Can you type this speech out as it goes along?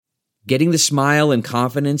Getting the smile and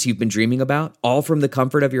confidence you've been dreaming about, all from the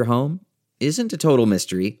comfort of your home, isn't a total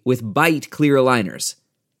mystery with Byte clear aligners.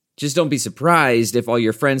 Just don't be surprised if all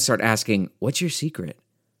your friends start asking, "What's your secret?"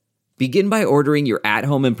 Begin by ordering your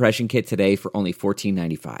at-home impression kit today for only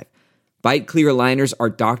 $14.95. Byte clear aligners are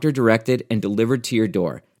doctor-directed and delivered to your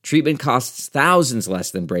door. Treatment costs thousands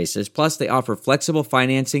less than braces, plus they offer flexible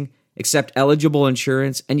financing, accept eligible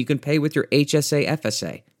insurance, and you can pay with your HSA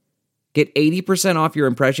FSA. Get 80% off your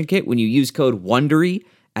impression kit when you use code WONDERY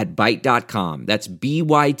at Byte.com. That's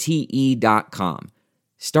BYTE.com.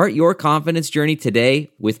 Start your confidence journey today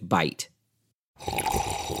with Byte.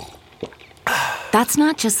 That's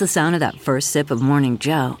not just the sound of that first sip of Morning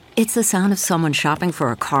Joe. It's the sound of someone shopping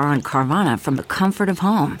for a car on Carvana from the comfort of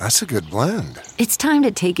home. That's a good blend. It's time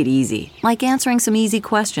to take it easy, like answering some easy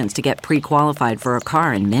questions to get pre-qualified for a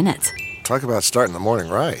car in minutes. Talk about starting the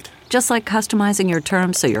morning right. Just like customizing your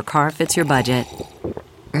terms so your car fits your budget.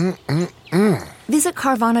 Visit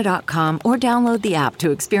Carvana.com or download the app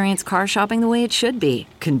to experience car shopping the way it should be.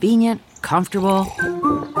 Convenient, comfortable.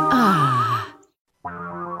 Ah.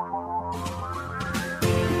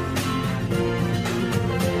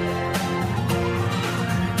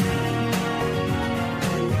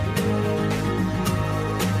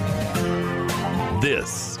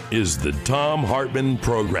 This is the Thom Hartmann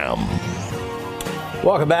Program.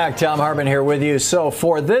 Welcome back. Thom Hartmann here with you. So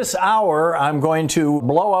for this hour, I'm going to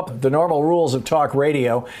blow up the normal rules of talk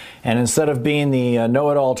radio. And instead of being the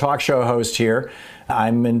know-it-all talk show host here,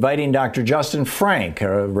 I'm inviting Dr. Justin Frank,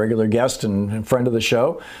 a regular guest and friend of the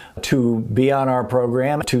show, to be on our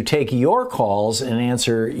program, to take your calls and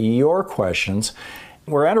answer your questions.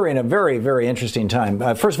 We're entering a very, very interesting time.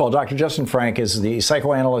 First of all, Dr. Justin Frank is the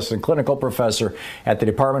psychoanalyst and clinical professor at the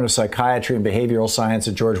Department of Psychiatry and Behavioral Science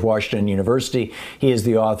at George Washington University. He is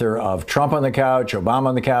the author of Trump on the Couch, Obama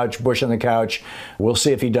on the Couch, Bush on the Couch. We'll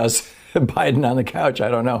see if he does Biden on the couch. I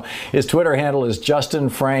don't know. His Twitter handle is Justin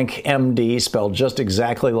Frank MD, spelled just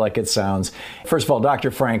exactly like it sounds. First of all, Dr.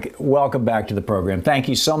 Frank, welcome back to the program. Thank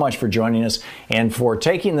you so much for joining us and for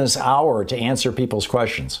taking this hour to answer people's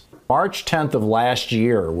questions. March 10th of last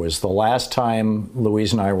year was the last time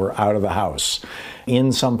Louise and I were out of the house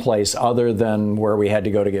in some place other than where we had to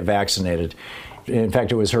go to get vaccinated. In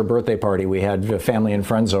fact, it was her birthday party. We had family and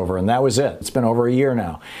friends over, and that was it. It's been over a year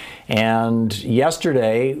now. And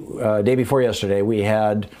yesterday, day before yesterday, we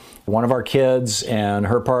had one of our kids and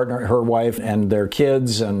her partner, her wife, and their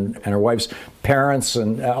kids and her wife's parents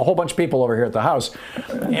and a whole bunch of people over here at the house.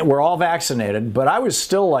 And we're all vaccinated, but I was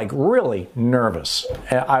still like really nervous.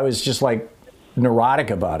 I was just like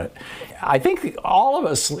neurotic about it. I think all of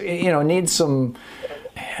us, need some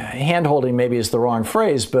hand-holding, maybe is the wrong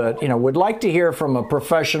phrase, but, would like to hear from a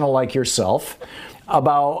professional like yourself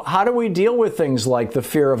about how do we deal with things like the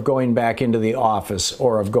fear of going back into the office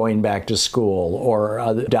or of going back to school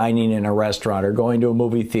or dining in a restaurant or going to a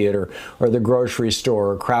movie theater or the grocery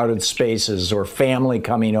store or crowded spaces or family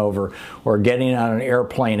coming over or getting on an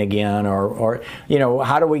airplane again or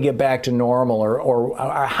how do we get back to normal or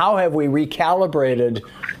how have we recalibrated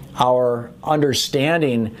our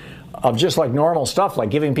understanding of just like normal stuff, like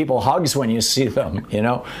giving people hugs when you see them,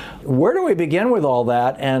 Where do we begin with all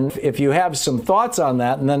that? And if you have some thoughts on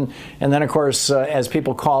that, and then of course, as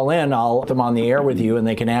people call in, I'll put them on the air with you and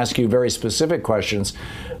they can ask you very specific questions.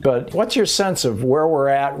 But what's your sense of where we're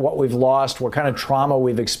at, what we've lost, what kind of trauma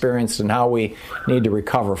we've experienced, and how we need to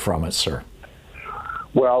recover from it, sir?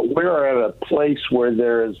 Well, we're at a place where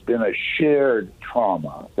there has been a shared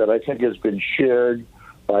trauma that I think has been shared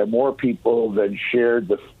by more people than shared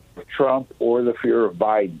the Trump or the fear of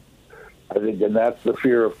Biden. I think, and that's the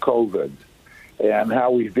fear of COVID. And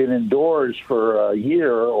how we've been indoors for a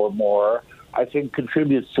year or more, I think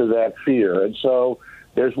contributes to that fear. And so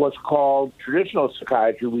there's what's called traditional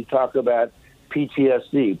psychiatry. We talk about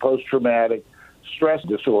PTSD, post-traumatic stress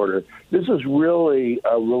disorder. This is really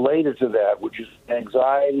related to that, which is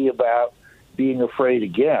anxiety about being afraid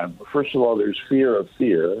again. First of all, there's fear of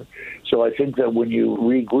fear. So I think that when you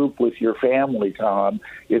regroup with your family, Tom,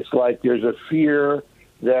 it's like there's a fear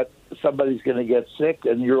that somebody's going to get sick,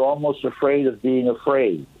 and you're almost afraid of being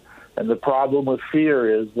afraid. And the problem with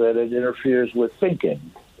fear is that it interferes with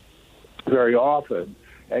thinking very often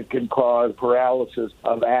and can cause paralysis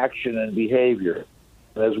of action and behavior.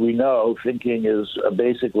 As we know, thinking is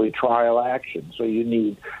basically trial action. So you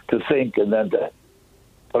need to think and then to.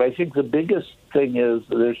 But I think the biggest thing is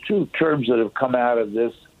there's two terms that have come out of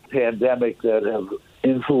this pandemic that have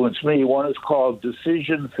influenced me. One is called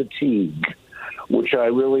decision fatigue, which I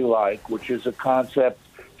really like, which is a concept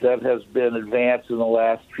that has been advanced in the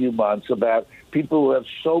last few months about people who have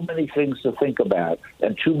so many things to think about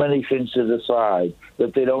and too many things to decide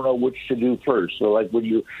that they don't know which to do first. So like when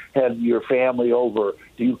you had your family over,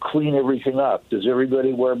 do you clean everything up? Does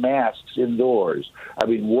everybody wear masks indoors? I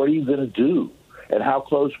mean, what are you going to do? And how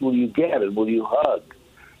close will you get? And will you hug?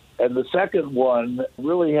 And the second one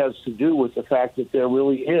really has to do with the fact that there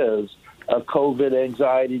really is a COVID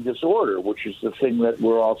anxiety disorder, which is the thing that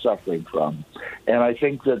we're all suffering from. And I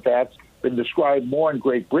think that that's been described more in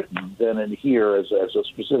Great Britain than in here as a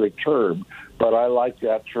specific term, but I like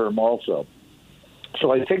that term also.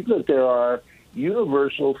 So I think that there are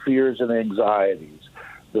universal fears and anxieties.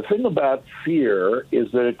 The thing about fear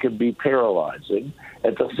is that it can be paralyzing.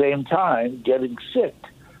 At the same time, getting sick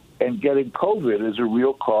and getting COVID is a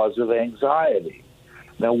real cause of anxiety.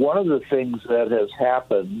 Now, one of the things that has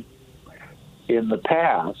happened in the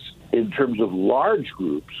past in terms of large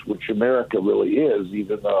groups, which America really is,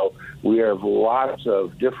 even though we have lots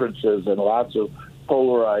of differences and lots of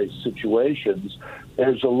polarized situations,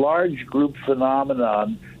 there's a large group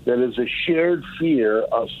phenomenon that is a shared fear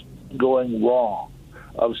of going wrong,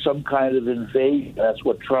 of some kind of invasion. That's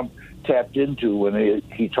what Trump tapped into when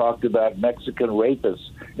he talked about Mexican rapists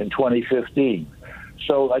in 2015.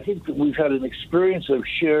 So I think that we've had an experience of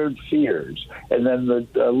shared fears. And then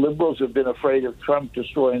the liberals have been afraid of Trump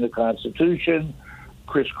destroying the Constitution.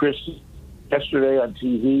 Chris Christie yesterday on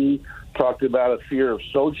TV talked about a fear of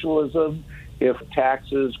socialism if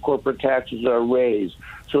corporate taxes are raised.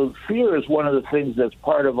 So fear is one of the things that's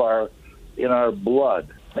part of in our blood.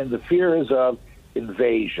 And the fear is of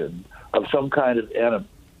invasion, of some kind of enemy.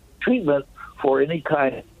 Treatment for any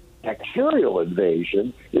kind of bacterial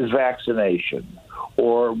invasion is vaccination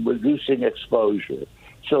or reducing exposure.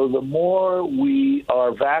 So the more we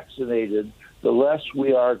are vaccinated, the less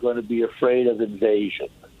we are going to be afraid of invasion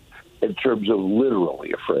in terms of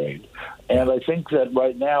literally afraid. And I think that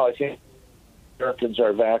right now, Americans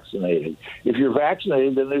are vaccinated. If you're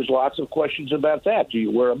vaccinated, then there's lots of questions about that. Do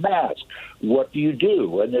you wear a mask? What do you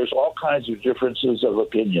do? And there's all kinds of differences of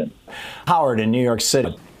opinion. Howard in New York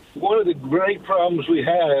City. One of the great problems we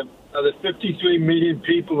have are the 53 million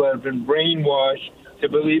people that have been brainwashed to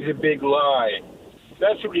believe the big lie.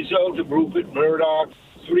 That's a result of Rupert Murdoch,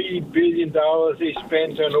 $3 billion they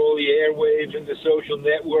spent on all the airwaves and the social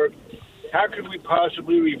network. How could we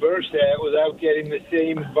possibly reverse that without getting the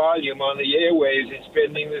same volume on the airwaves and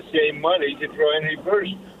spending the same money to try and reverse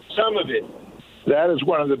some of it? That is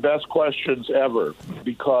one of the best questions ever,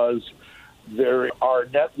 because there are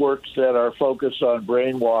networks that are focused on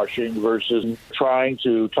brainwashing versus trying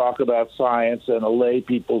to talk about science and allay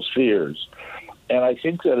people's fears. And I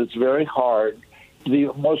think that it's very hard.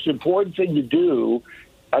 The most important thing to do,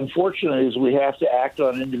 unfortunately, is we have to act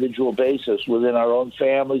on an individual basis within our own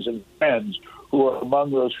families and friends who are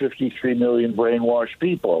among those 53 million brainwashed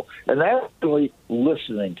people. And that's really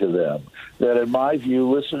listening to them. That, in my view,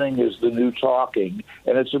 listening is the new talking,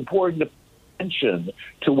 and it's important to pay attention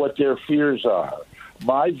to what their fears are.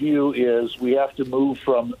 My view is we have to move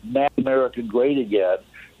from Make America Great Again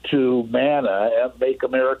to MANA and Make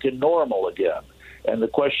America Normal Again. And the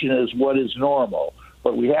question is, what is normal?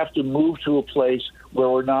 But we have to move to a place where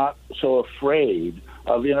we're not so afraid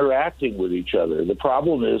of interacting with each other. The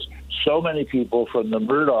problem is so many people from the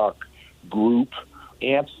Murdoch group,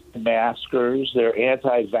 anti-maskers, they're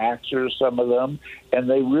anti-vaxxers, some of them, and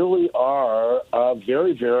they really are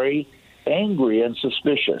very, very angry and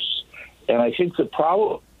suspicious. And I think the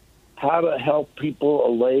problem how to help people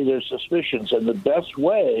allay their suspicions. And the best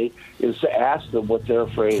way is to ask them what they're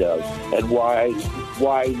afraid of and why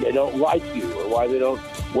they don't like you or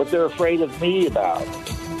what they're afraid of me about.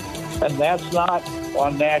 And that's not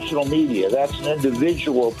on national media. That's an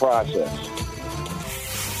individual process.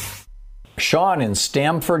 Sean in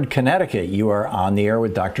Stamford, Connecticut, you are on the air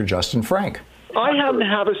with Dr. Justin Frank. I happen to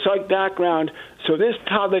have a psych background, so this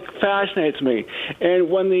topic fascinates me. And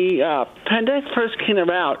when the pandemic first came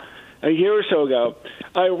about a year or so ago,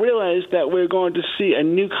 I realized that we're going to see a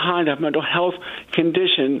new kind of mental health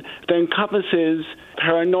condition that encompasses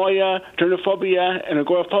paranoia, germophobia, and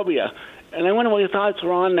agoraphobia. And I wonder what your thoughts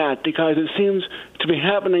are on that, because it seems to be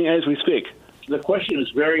happening as we speak. The question is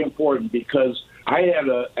very important because I had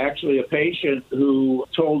actually a patient who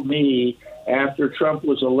told me after Trump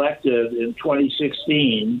was elected in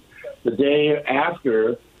 2016, the day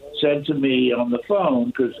after, said to me on the phone,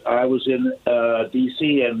 because I was in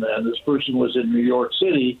D.C. and this person was in New York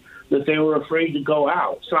City, that they were afraid to go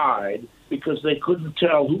outside because they couldn't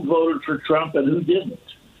tell who voted for Trump and who didn't,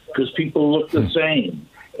 because people looked the same.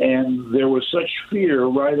 And there was such fear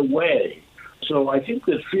right away. So I think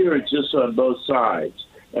that fear exists on both sides.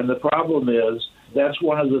 And the problem is that's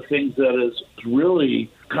one of the things that has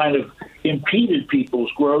really kind of impeded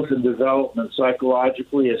people's growth and development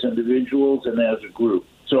psychologically as individuals and as a group.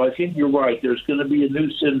 So I think you're right. There's going to be a new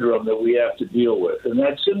syndrome that we have to deal with. And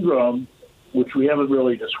that syndrome, which we haven't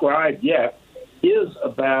really described yet, is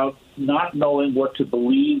about not knowing what to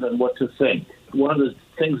believe and what to think. One of the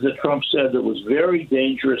things that Trump said that was very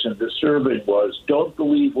dangerous and disturbing was, don't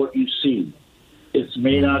believe what you see. It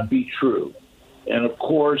may not be true. And, of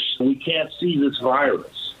course, we can't see this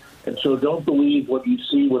virus. And so don't believe what you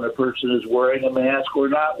see when a person is wearing a mask or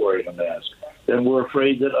not wearing a mask. Then we're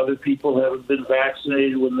afraid that other people haven't been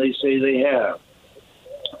vaccinated when they say they have.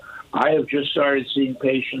 I have just started seeing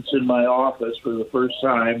patients in my office for the first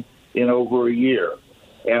time in over a year.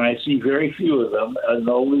 And I see very few of them, and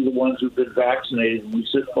only the ones who've been vaccinated, and we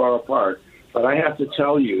sit far apart. But I have to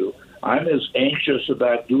tell you, I'm as anxious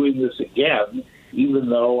about doing this again, even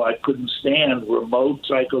though I couldn't stand remote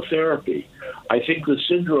psychotherapy. I think the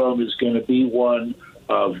syndrome is going to be one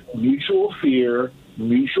of mutual fear,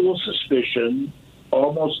 mutual suspicion,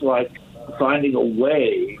 almost like finding a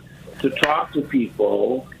way to talk to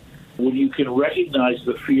people when you can recognize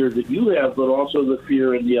the fear that you have, but also the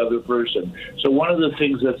fear in the other person. So one of the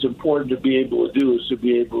things that's important to be able to do is to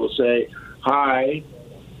be able to say, hi,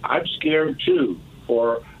 I'm scared too,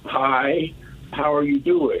 or hi, how are you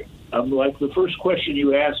doing? Like the first question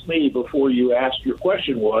you asked me before you asked your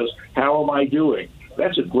question was, how am I doing?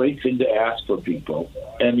 That's a great thing to ask for people.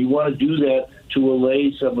 And you want to do that to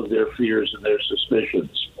allay some of their fears and their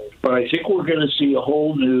suspicions. But I think we're going to see a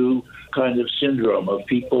whole new kind of syndrome of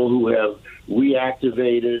people who have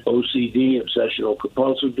reactivated OCD, obsessional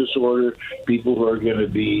compulsive disorder, people who are going to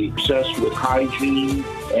be obsessed with hygiene,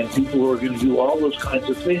 and people who are going to do all those kinds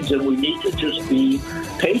of things. And we need to just be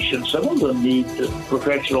patient. Some of them need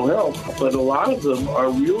professional help, but a lot of them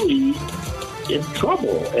are really in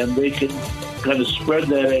trouble, and they can kind of spread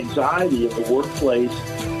that anxiety in the workplace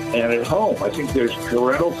and at home. I think there's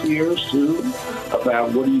parental fears, too,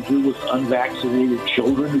 about what do you do with unvaccinated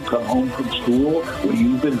children who come home from school when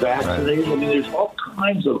you've been vaccinated. I mean, there's all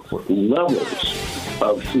kinds of levels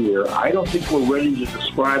of fear. I don't think we're ready to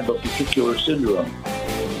describe a particular syndrome.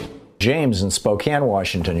 James in Spokane,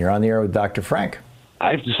 Washington. You're on the air with Dr. Frank.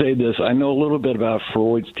 I have to say this. I know a little bit about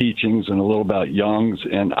Freud's teachings and a little about Jung's,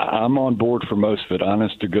 and I'm on board for most of it,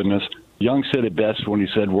 honest to goodness. Jung said it best when he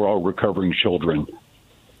said we're all recovering children.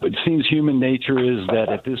 It seems human nature is that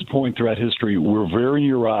at this point throughout history, we're very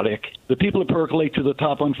neurotic. The people that percolate to the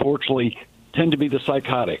top, unfortunately, tend to be the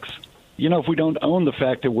psychotics. You know, if we don't own the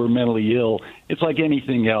fact that we're mentally ill, it's like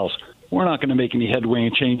anything else. We're not going to make any headway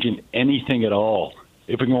in changing anything at all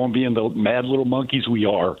if we're going to be in the mad little monkeys we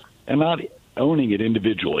are and not owning it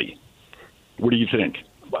individually. What do you think?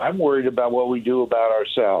 I'm worried about what we do about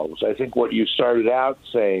ourselves. I think what you started out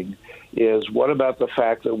saying is, what about the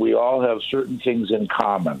fact that we all have certain things in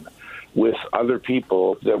common with other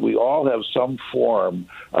people, that we all have some form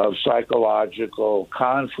of psychological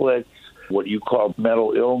conflict, what you call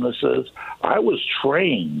mental illnesses. I was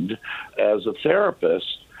trained as a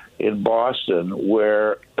therapist in Boston,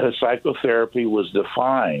 where psychotherapy was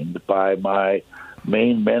defined by my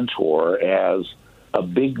main mentor as a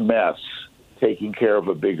big mess taking care of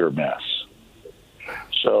a bigger mess.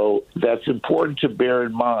 So that's important to bear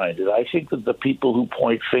in mind. And I think that the people who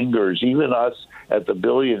point fingers, even us at the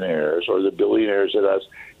billionaires or the billionaires at us,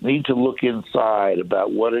 need to look inside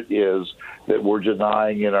about what it is that we're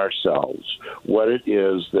denying in ourselves, what it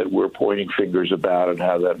is that we're pointing fingers about and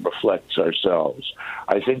how that reflects ourselves.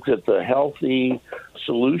 I think that the healthy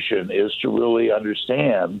solution is to really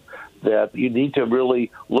understand that you need to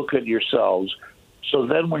really look at yourselves. So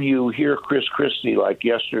then when you hear Chris Christie, like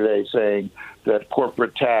yesterday, saying that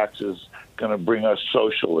corporate tax is going to bring us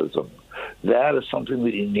socialism, that is something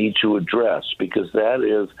that you need to address, because that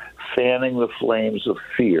is fanning the flames of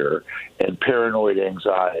fear and paranoid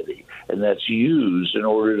anxiety. And that's used in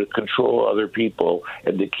order to control other people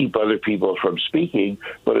and to keep other people from speaking.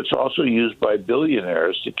 But it's also used by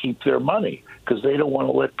billionaires to keep their money, because they don't want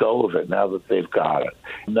to let go of it now that they've got it.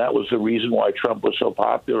 And that was the reason why Trump was so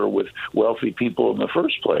popular with wealthy people in the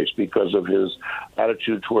first place, because of his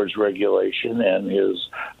attitude towards regulation and his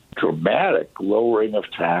dramatic lowering of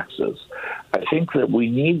taxes. I think that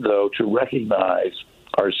we need, though, to recognize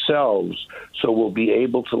ourselves so we'll be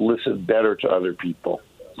able to listen better to other people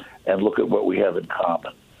and look at what we have in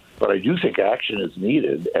common. But I do think action is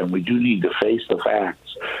needed, and we do need to face the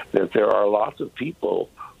facts that there are lots of people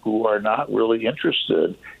who are not really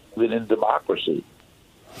interested even in democracy.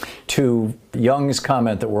 To Jung's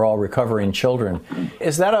comment that we're all recovering children,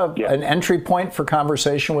 is that an entry point for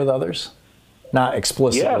conversation with others? Not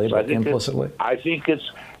explicitly, yes, but implicitly? I think it's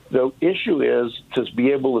The issue is to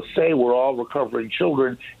be able to say we're all recovering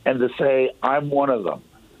children and to say I'm one of them.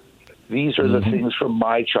 These are the things from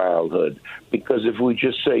my childhood. Because if we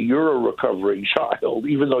just say you're a recovering child,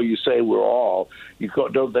 even though you say we're all, you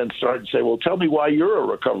don't then start and say, well, tell me why you're a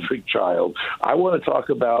recovering child. I want to talk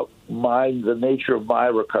about the nature of my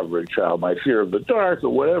recovering child, my fear of the dark or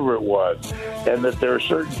whatever it was, and that there are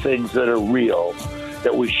certain things that are real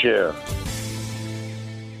that we share.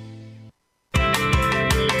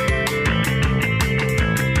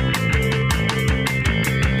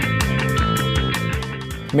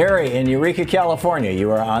 Mary in Eureka, California, you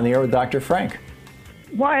are on the air with Dr. Frank.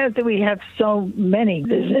 Why do we have so many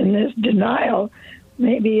in this denial,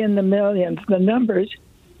 maybe in the millions, the numbers?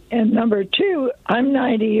 And number two, I'm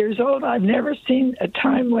 90 years old. I've never seen a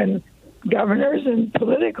time when governors and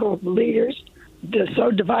political leaders are so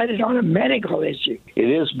divided on a medical issue. It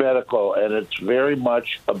is medical, and it's very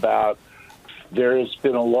much about there has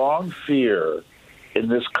been a long fear in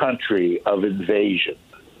this country of invasion.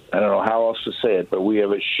 I don't know how else to say it, but we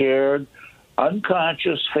have a shared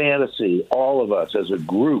unconscious fantasy, all of us as a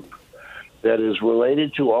group, that is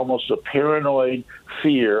related to almost a paranoid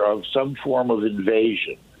fear of some form of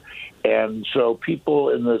invasion. And so people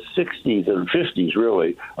in the 60s and 50s,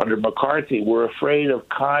 really, under McCarthy, were afraid of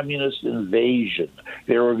communist invasion.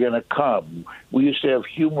 They were going to come. We used to have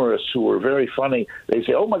humorists who were very funny. They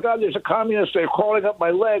say, oh, my God, there's a communist. They're crawling up my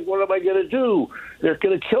leg. What am I going to do? They're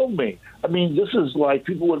going to kill me. I mean, this is like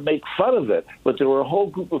people would make fun of it, but there were a whole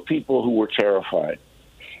group of people who were terrified.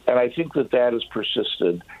 And I think that has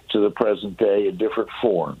persisted to the present day in different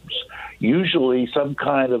forms. Usually some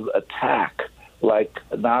kind of attack like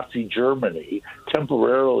Nazi Germany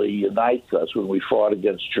temporarily unites us when we fought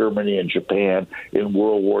against Germany and Japan in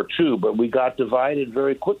World War II. But we got divided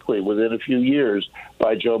very quickly within a few years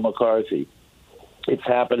by Joe McCarthy. It's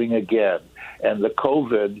happening again. And the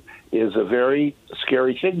COVID is a very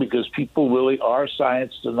scary thing because people really are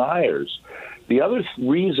science deniers. The other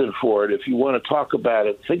reason for it, if you want to talk about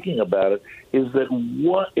it, thinking about it, is that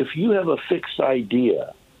if you have a fixed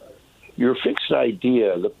idea, your fixed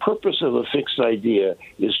idea, the purpose of a fixed idea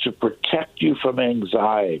is to protect you from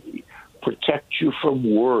anxiety, protect you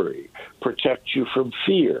from worry, protect you from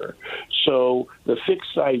fear. So the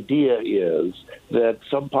fixed idea is that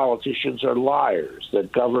some politicians are liars,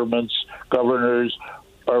 that governors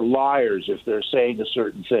are liars if they're saying a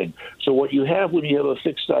certain thing. So what you have when you have a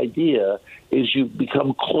fixed idea is you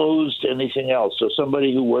become closed to anything else. So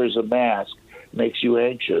somebody who wears a mask makes you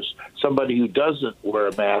anxious. Somebody who doesn't wear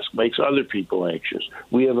a mask makes other people anxious.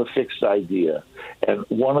 We have a fixed idea. And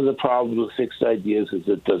one of the problems with fixed ideas is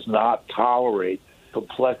it does not tolerate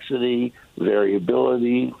complexity,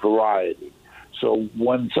 variability, variety. So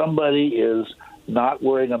when somebody is not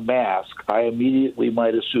wearing a mask, I immediately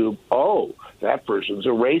might assume, oh, that person's a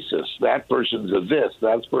racist, that person's a this,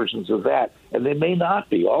 that person's a that, and they may not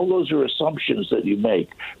be. All those are assumptions that you make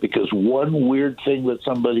because one weird thing that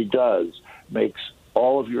somebody does makes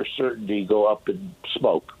all of your certainty go up in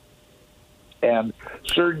smoke. And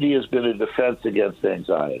certainty has been a defense against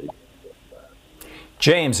anxiety.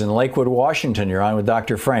 James in Lakewood, Washington, you're on with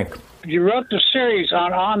Dr. Frank. You wrote the series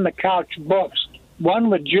on the couch books, one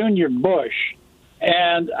with Junior Bush,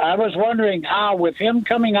 and I was wondering how, with him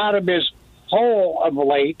coming out of his hole of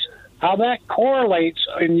late, how that correlates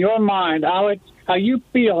in your mind, how you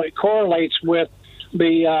feel it correlates with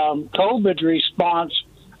the COVID response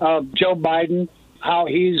of Joe Biden, how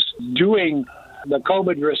he's doing the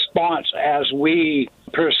COVID response as we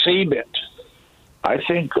perceive it. I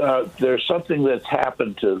think there's something that's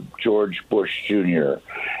happened to George Bush Jr.,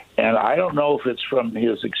 and I don't know if it's from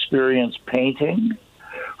his experience painting,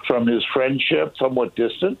 from his friendship, somewhat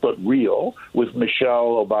distant but real, with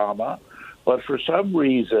Michelle Obama, but for some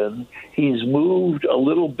reason he's moved a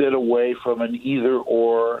little bit away from an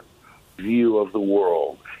either-or view of the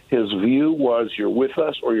world. His view was you're with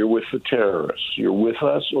us or you're with the terrorists. You're with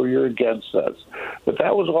us or you're against us. But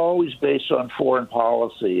that was always based on foreign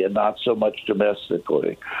policy and not so much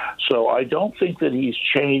domestically. So I don't think that he's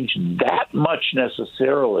changed that much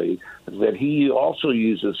necessarily, that he also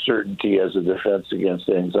uses certainty as a defense against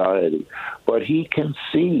anxiety. But he can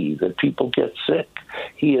see that people get sick.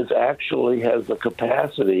 He actually has the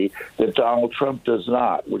capacity that Donald Trump does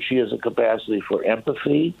not, which he has a capacity for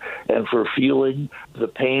empathy and for feeling the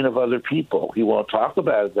pain of other people. He won't talk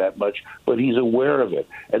about it that much, but he's aware of it.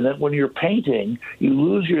 And then when you're painting, you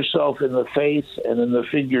lose yourself in the face and in the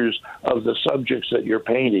figures of the subjects that you're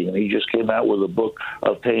painting. And he just came out with a book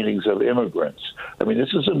of paintings of immigrants. I mean,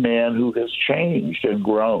 this is a man who has changed and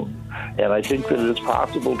grown. And I think that it's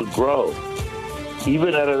possible to grow,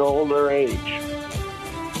 even at an older age.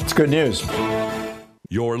 It's good news.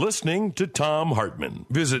 You're listening to Thom Hartmann.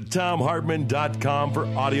 Visit thomhartmann.com for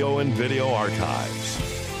audio and video archives.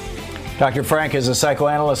 Dr. Frank is a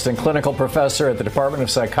psychoanalyst and clinical professor at the Department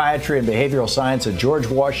of Psychiatry and Behavioral Science at George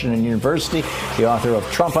Washington University, the author of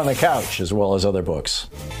Trump on the Couch, as well as other books.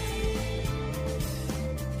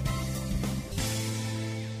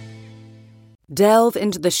 Delve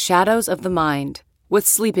into the shadows of the mind with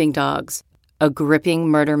Sleeping Dogs, a gripping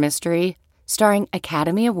murder mystery starring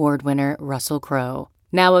Academy Award winner Russell Crowe.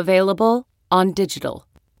 Now available on digital.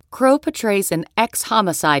 Crowe portrays an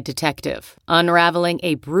ex-homicide detective unraveling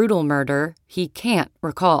a brutal murder he can't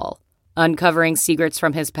recall. Uncovering secrets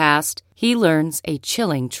from his past, he learns a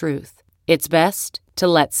chilling truth. It's best to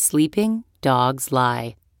let sleeping dogs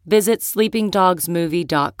lie. Visit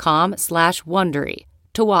sleepingdogsmovie.com/Wondery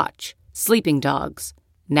to watch Sleeping Dogs,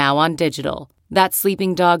 now on digital. That's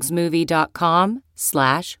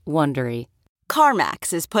sleepingdogsmovie.com/Wondery.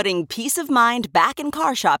 CarMax is putting peace of mind back in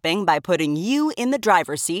car shopping by putting you in the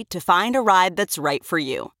driver's seat to find a ride that's right for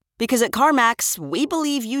you. Because at CarMax, we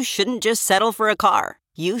believe you shouldn't just settle for a car.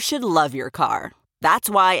 You should love your car. That's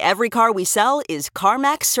why every car we sell is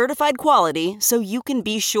CarMax certified quality, so you can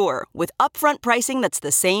be sure with upfront pricing that's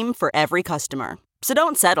the same for every customer. So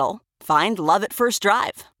don't settle. Find love at first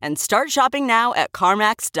drive and start shopping now at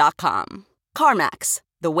CarMax.com. CarMax,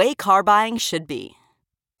 the way car buying should be.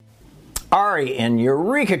 Ari in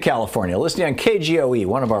Eureka, California, listening on KGOE,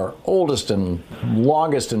 one of our oldest and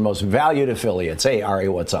longest and most valued affiliates. Hey, Ari,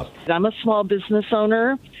 what's up? I'm a small business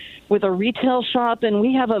owner with a retail shop, and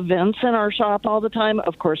we have events in our shop all the time.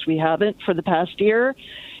 Of course, we haven't for the past year.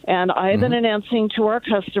 And I've been announcing to our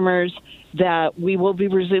customers that we will be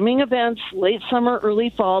resuming events late summer,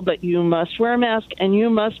 early fall, but you must wear a mask and you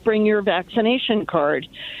must bring your vaccination card.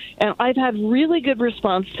 And I've had really good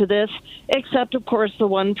response to this, except, of course, the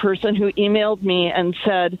one person who emailed me and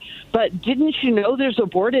said, but didn't you know there's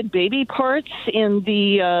aborted baby parts in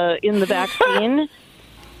the vaccine?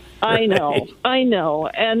 I know.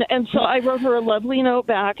 And so I wrote her a lovely note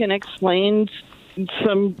back and explained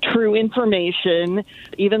some true information,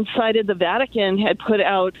 even cited the Vatican had put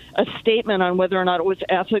out a statement on whether or not it was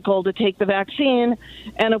ethical to take the vaccine.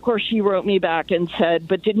 And, of course, she wrote me back and said,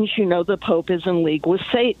 but didn't you know the Pope is in league with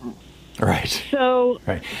Satan? Right. So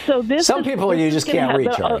this Some people you just can't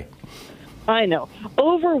reach, Ari. I know.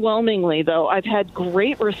 Overwhelmingly, though, I've had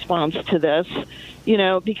great response to this,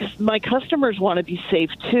 because my customers want to be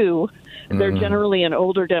safe, too. They're generally an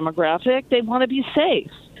older demographic. They want to be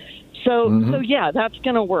safe. So yeah, that's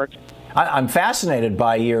going to work. I'm fascinated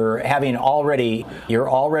by you're already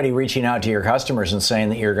reaching out to your customers and saying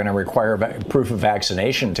that you're going to require proof of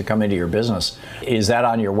vaccination to come into your business. Is that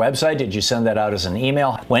on your website? Did you send that out as an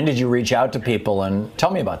email? When did you reach out to people? And tell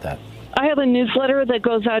me about that. I have a newsletter that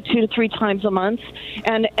goes out 2 to 3 times a month,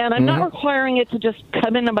 and I'm not requiring it to just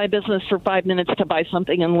come into my business for 5 minutes to buy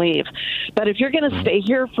something and leave. But if you're going to stay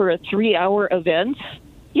here for a 3-hour event,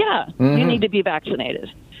 you need to be vaccinated.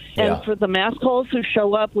 And for the mask holes who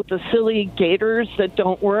show up with the silly gaiters that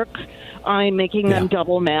don't work, I'm making them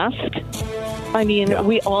double masked. I mean,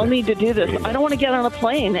 we all need to do this. I don't want to get on a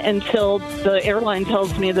plane until the airline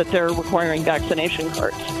tells me that they're requiring vaccination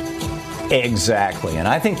cards. Exactly. And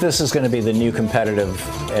I think this is going to be the new competitive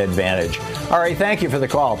advantage. All right, thank you for the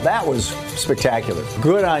call. That was spectacular.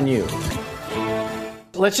 Good on you.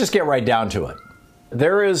 Let's just get right down to it.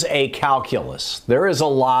 There is a calculus. There is a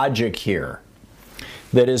logic here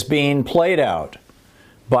that is being played out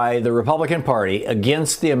by the Republican Party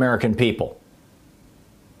against the American people.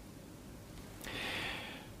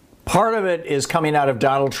 Part of it is coming out of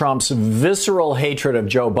Donald Trump's visceral hatred of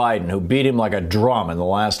Joe Biden, who beat him like a drum in the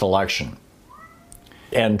last election.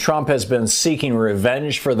 And Trump has been seeking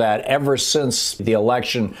revenge for that ever since the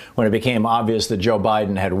election, when it became obvious that Joe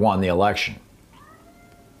Biden had won the election.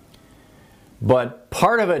 But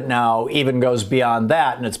part of it now even goes beyond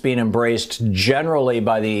that, and it's being embraced generally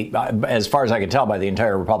as far as I can tell, by the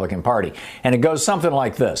entire Republican Party. And it goes something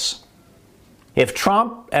like this. If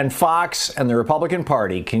Trump and Fox and the Republican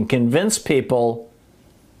Party can convince people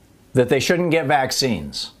that they shouldn't get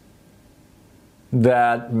vaccines,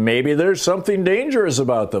 that maybe there's something dangerous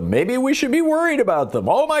about them, maybe we should be worried about them,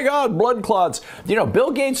 oh my God, blood clots,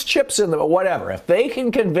 Bill Gates chips in them, whatever. If they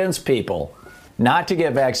can convince people not to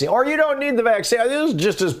get vaccine, or you don't need the vaccine, this is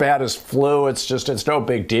just as bad as flu, it's no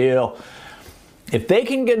big deal. If they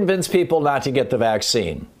can convince people not to get the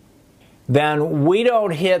vaccine, then we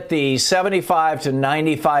don't hit the 75 to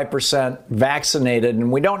 95% vaccinated,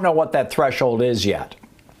 and we don't know what that threshold is yet.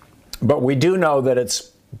 But we do know that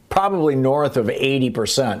it's probably north of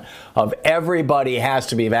 80% of everybody has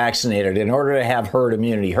to be vaccinated in order to have herd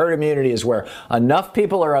immunity. Herd immunity is where enough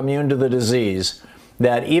people are immune to the disease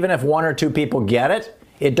that even if one or two people get it,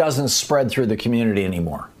 it doesn't spread through the community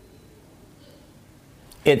anymore.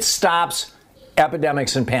 It stops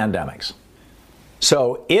epidemics and pandemics.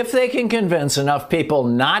 So if they can convince enough people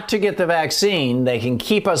not to get the vaccine, they can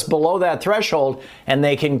keep us below that threshold, and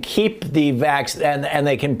they can keep the and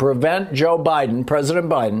they can prevent Joe Biden, President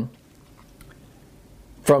Biden,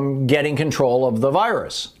 from getting control of the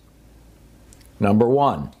virus. Number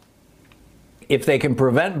one. If they can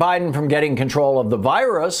prevent Biden from getting control of the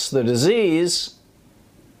virus, the disease,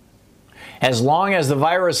 as long as the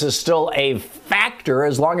virus is still a factor,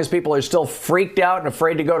 as long as people are still freaked out and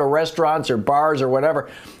afraid to go to restaurants or bars or whatever,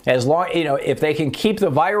 as long, if they can keep the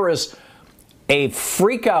virus a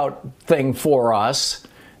freak out thing for us,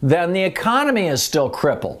 then the economy is still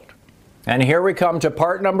crippled. And here we come to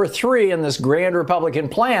part number 3 in this grand Republican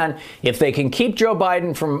plan. If they can keep Joe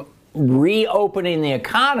Biden from reopening the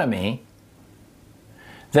economy,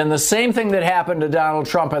 then the same thing that happened to Donald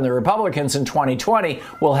Trump and the Republicans in 2020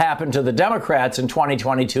 will happen to the Democrats in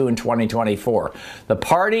 2022 and 2024. The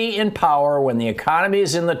party in power when the economy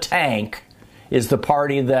is in the tank is the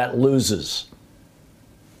party that loses.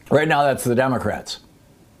 Right now, that's the Democrats.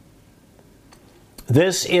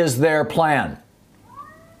 This is their plan.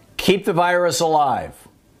 Keep the virus alive.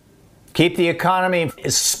 Keep the economy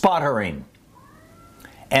sputtering.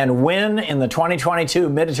 And win in the 2022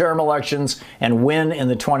 midterm elections and win in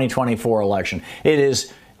the 2024 election. It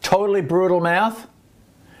is totally brutal math.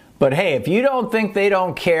 But hey, if you don't think they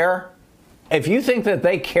don't care, if you think that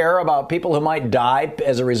they care about people who might die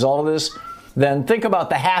as a result of this, then think about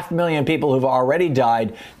the 500,000 people who've already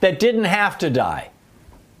died that didn't have to die.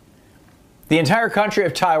 The entire country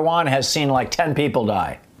of Taiwan has seen like 10 people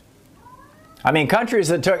die. I mean, countries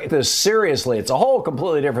that took this seriously, it's a whole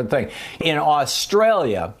completely different thing. In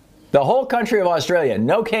Australia, the whole country of Australia,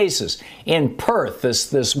 no cases. In Perth,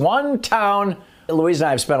 this one town, Louise and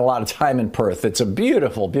I have spent a lot of time in Perth. It's a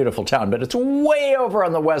beautiful, beautiful town, but it's way over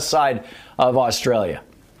on the west side of Australia.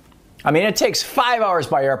 I mean, it takes 5 hours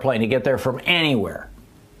by airplane to get there from anywhere.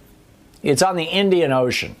 It's on the Indian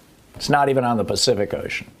Ocean. It's not even on the Pacific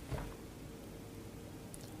Ocean.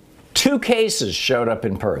 2 cases showed up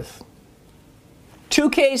in Perth. 2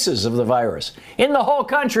 cases of the virus in the whole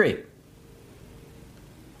country.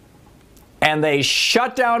 And they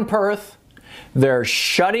shut down Perth. They're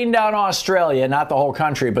shutting down Australia, not the whole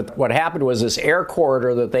country, but what happened was this air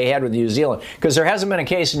corridor that they had with New Zealand, because there hasn't been a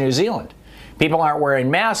case in New Zealand. People aren't wearing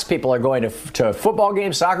masks. People are going to football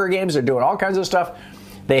games, soccer games. They're doing all kinds of stuff.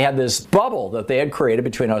 They had this bubble that they had created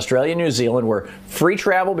between Australia and New Zealand where free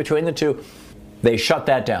travel between the two. They shut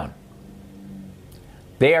that down.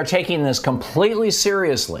 They are taking this completely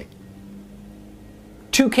seriously.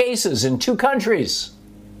 2 cases in 2 countries.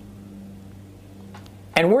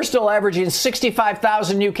 And we're still averaging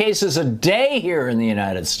 65,000 new cases a day here in the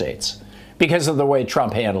United States because of the way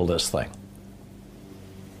Trump handled this thing.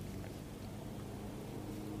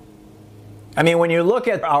 I mean, when you look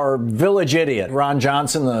at our village idiot, Ron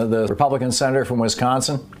Johnson, the Republican senator from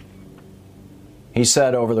Wisconsin, he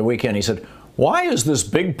said over the weekend, he said, why is this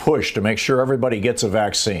big push to make sure everybody gets a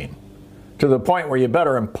vaccine? To the point where you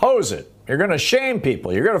better impose it. You're going to shame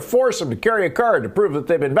people. You're going to force them to carry a card to prove that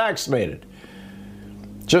they've been vaccinated.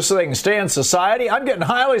 Just so they can stay in society? I'm getting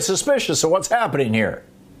highly suspicious of what's happening here.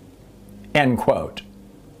 End quote.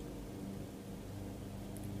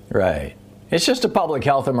 Right. It's just a public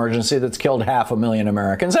health emergency that's killed 500,000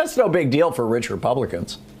 Americans. That's no big deal for rich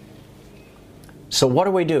Republicans. So what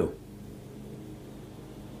do we do?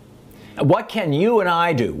 What can you and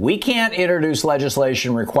I do? We can't introduce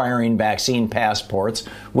legislation requiring vaccine passports.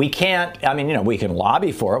 We can't, we can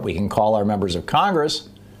lobby for it. We can call our members of Congress.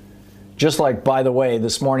 Just like, by the way,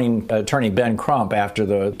 this morning, Attorney Ben Crump, after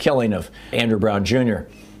the killing of Andrew Brown Jr.,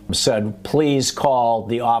 said, please call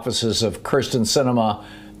the offices of Kyrsten Sinema,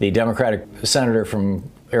 the Democratic senator from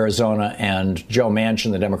Arizona, and Joe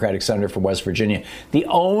Manchin, the Democratic senator from West Virginia. The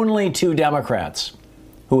only 2 Democrats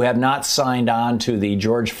who have not signed on to the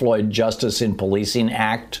George Floyd Justice in Policing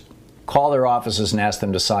Act, call their offices and ask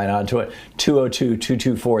them to sign on to it.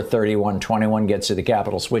 202-224-3121 gets you the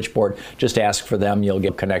Capitol switchboard. Just ask for them.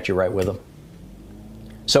 You'll connect you right with them.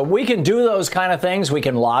 So we can do those kind of things. We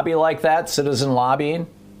can lobby like that, citizen lobbying.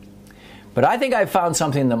 But I think I found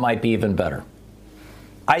something that might be even better.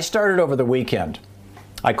 I started over the weekend.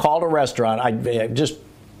 I called a restaurant.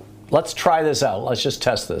 Let's try this out. Let's just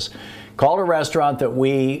test this. Called a restaurant that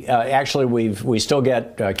we still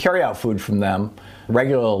get carryout food from them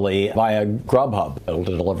regularly via Grubhub. It'll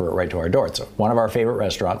deliver it right to our door. It's one of our favorite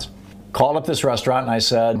restaurants. Called up this restaurant and I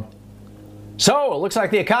said, So, it looks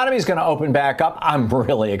like the economy is going to open back up. I'm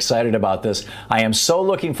really excited about this. I am so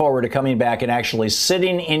looking forward to coming back and actually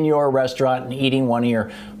sitting in your restaurant and eating one of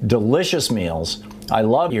your delicious meals. I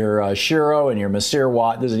love your shiro and your Masir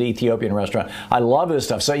Wat. This is an Ethiopian restaurant. I love this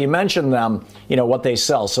stuff. So you mentioned them, what they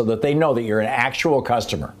sell, so that they know that you're an actual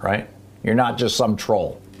customer, right? You're not just some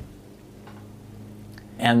troll.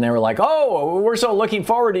 And they were like, oh, we're so looking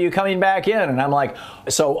forward to you coming back in. And I'm like,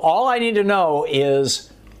 so all I need to know is,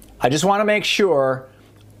 I just want to make sure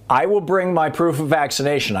I will bring my proof of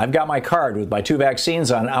vaccination. I've got my card with my 2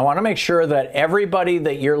 vaccines on. I want to make sure that everybody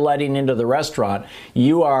that you're letting into the restaurant,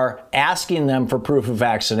 you are asking them for proof of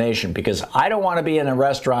vaccination, because I don't want to be in a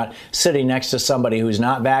restaurant sitting next to somebody who's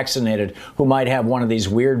not vaccinated, who might have one of these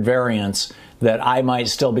weird variants that I might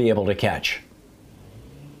still be able to catch.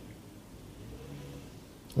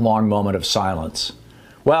 Long moment of silence.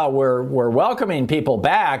 Well, we're welcoming people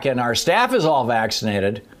back and our staff is all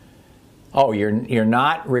vaccinated. Oh, you're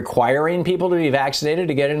not requiring people to be vaccinated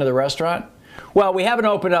to get into the restaurant? Well, we haven't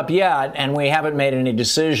opened up yet, and we haven't made any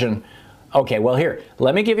decision. Okay, well, here,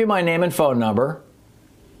 let me give you my name and phone number,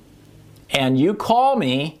 and you call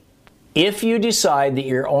me if you decide that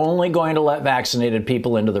you're only going to let vaccinated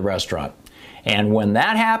people into the restaurant. And when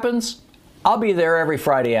that happens, I'll be there every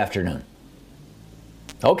Friday afternoon.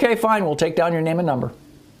 Okay, fine, we'll take down your name and number.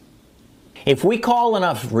 If we call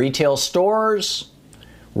enough retail stores,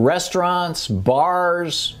 restaurants,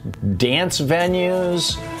 bars, dance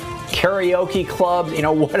venues, karaoke clubs,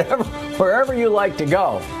 whatever, wherever you like to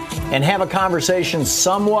go, and have a conversation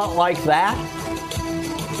somewhat like that,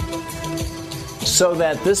 so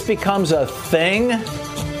that this becomes a thing,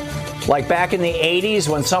 like back in the 80s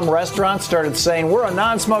when some restaurants started saying, we're a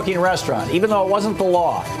non-smoking restaurant, even though it wasn't the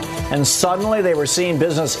law. And suddenly they were seeing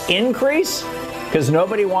business increase because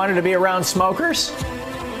nobody wanted to be around smokers.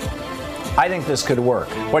 I think this could work.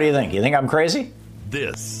 What do you think? You think I'm crazy?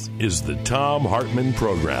 This is the Thom Hartmann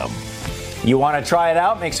Program. You want to try it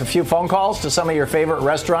out? Make a few phone calls to some of your favorite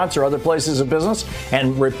restaurants or other places of business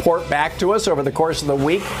and report back to us over the course of the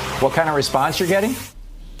week what kind of response you're getting?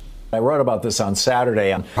 I wrote about this on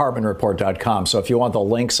Saturday on HartmanReport.com. So if you want the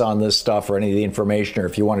links on this stuff or any of the information, or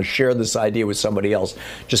if you want to share this idea with somebody else,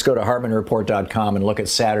 just go to HartmanReport.com and look at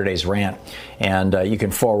Saturday's rant. And you can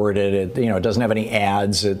forward it. It doesn't have any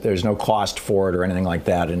ads. There's no cost for it or anything like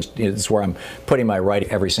that. And it's where I'm putting my writing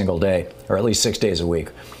every single day, or at least 6 days a week.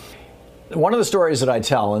 One of the stories that I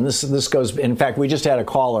tell, and this goes, in fact, we just had a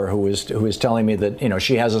caller who was telling me that,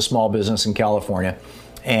 she has a small business in California,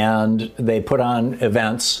 and they put on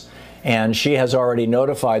events. And she has already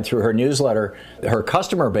notified through her newsletter her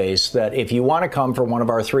customer base that if you want to come for one of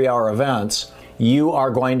our 3-hour events, you are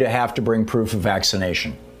going to have to bring proof of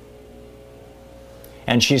vaccination.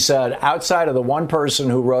 And she said, outside of the one person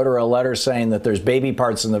who wrote her a letter saying that there's baby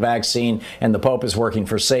parts in the vaccine and the Pope is working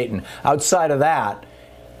for Satan, outside of that,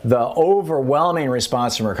 the overwhelming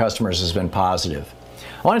response from her customers has been positive.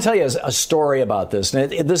 I want to tell you a story about this,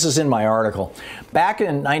 and this is in my article. Back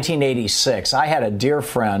in 1986, I had a dear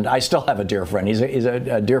friend. I still have a dear friend. He's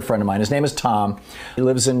a dear friend of mine. His name is Tom. He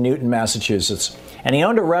lives in Newton, Massachusetts. And he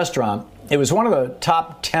owned a restaurant. It was one of the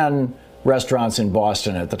top 10 restaurants in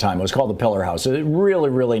Boston at the time. It was called the Pillar House. It was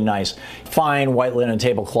really, really nice, fine white linen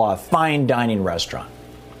tablecloth, fine dining restaurant.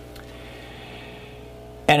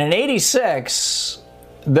 And in 86,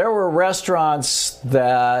 there were restaurants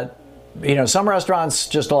that, some restaurants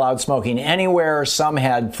just allowed smoking anywhere. Some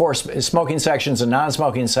had 4 smoking sections and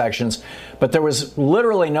non-smoking sections. But there was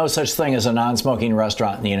literally no such thing as a non-smoking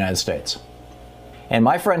restaurant in the United States. And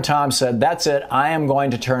my friend Tom said, that's it. I am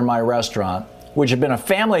going to turn my restaurant, which had been a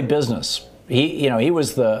family business. He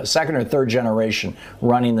was the 2nd or 3rd generation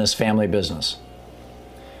running this family business.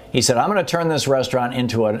 He said, I'm going to turn this restaurant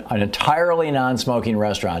into an entirely non-smoking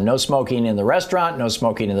restaurant. No smoking in the restaurant, no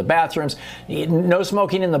smoking in the bathrooms, no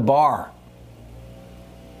smoking in the bar.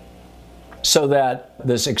 So that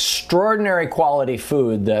this extraordinary quality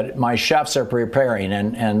food that my chefs are preparing,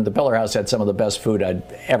 and the Pillar House had some of the best food I'd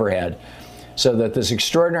ever had, so that this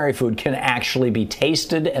extraordinary food can actually be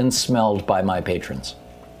tasted and smelled by my patrons.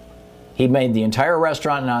 He made the entire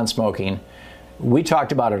restaurant non-smoking. We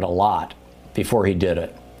talked about it a lot before he did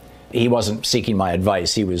it. He wasn't seeking my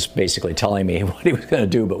advice. He was basically telling me what he was going to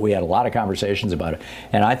do, but we had a lot of conversations about it.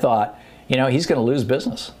 And I thought, he's going to lose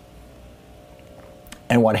business.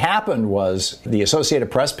 And what happened was the Associated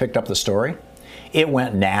Press picked up the story. It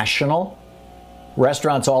went national.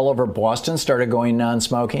 Restaurants all over Boston started going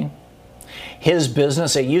non-smoking. His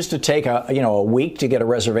business, it used to take a week to get a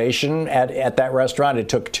reservation at that restaurant. It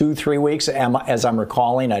took 2-3 weeks, as I'm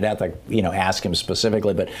recalling. I'd have to ask him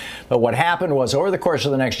specifically. But what happened was, over the course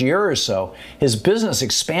of the next year or so, his business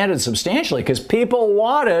expanded substantially because people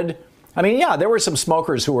wanted. I mean, yeah, there were some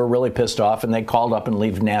smokers who were really pissed off, and they called up and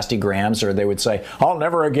leave nasty grams, or they would say, "I'll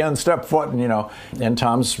never again step foot," and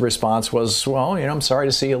Tom's response was, "Well, I'm sorry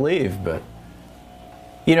to see you leave, but."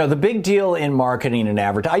 The big deal in marketing and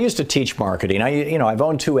advertising, I used to teach marketing. I've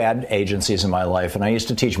owned 2 ad agencies in my life, and I used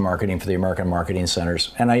to teach marketing for the American Marketing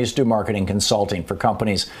Centers. And I used to do marketing consulting for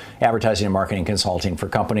companies, advertising and marketing consulting for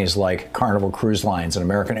companies like Carnival Cruise Lines and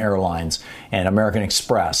American Airlines and American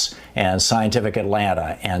Express and Scientific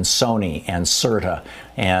Atlanta and Sony and CERTA.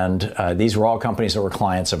 And these were all companies that were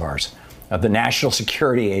clients of ours. The National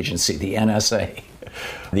Security Agency, the NSA,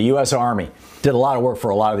 the U.S. Army. Did a lot of work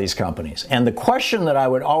for a lot of these companies. And the question that I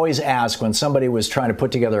would always ask when somebody was trying to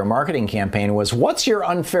put together a marketing campaign was, what's your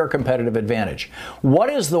unfair competitive advantage?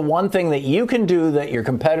 What is the one thing that you can do that your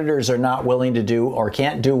competitors are not willing to do or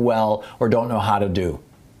can't do well or don't know how to do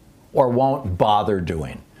or won't bother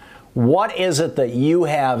doing? What is it that you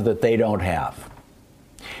have that they don't have?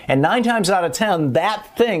 And 9 times out of 10,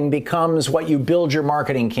 that thing becomes what you build your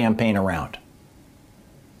marketing campaign around.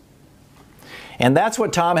 And that's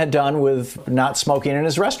what Tom had done with not smoking in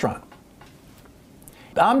his restaurant.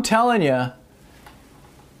 I'm telling you,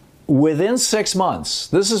 within 6 months,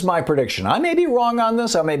 this is my prediction. I may be wrong on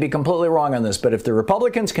this. I may be completely wrong on this. But if the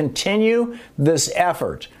Republicans continue this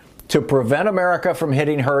effort to prevent America from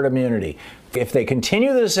hitting herd immunity, if they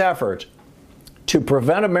continue this effort to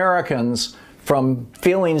prevent Americans from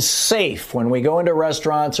feeling safe when we go into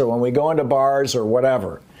restaurants or when we go into bars or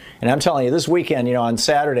whatever. And I'm telling you, this weekend, on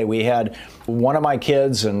Saturday, we had one of my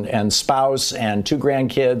kids and spouse and 2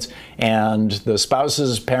 grandkids and the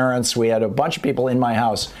spouse's parents. We had a bunch of people in my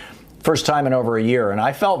house. First time in over a year. And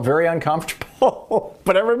I felt very uncomfortable.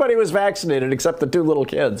 But everybody was vaccinated except the 2 little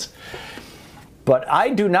kids. But I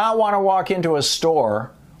do not want to walk into a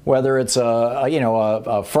store, whether it's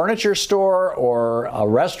a furniture store or a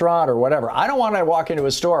restaurant or whatever. I don't want to walk into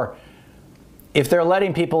a store if they're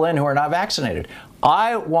letting people in who are not vaccinated.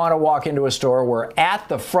 I want to walk into a store where at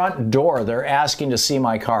the front door they're asking to see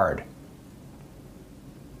my card.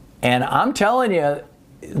 And I'm telling you,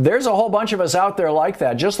 there's a whole bunch of us out there like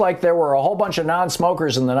that, just like there were a whole bunch of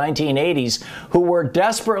non-smokers in the 1980s who were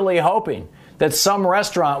desperately hoping that some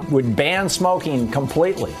restaurant would ban smoking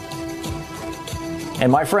completely.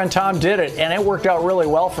 And my friend Tom did it, and it worked out really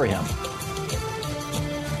well for him.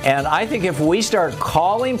 And I think if we start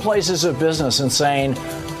calling places of business and saying,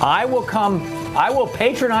 I will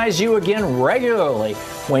patronize you again regularly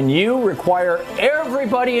when you require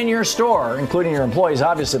everybody in your store, including your employees,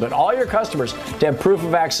 obviously, but all your customers, to have proof of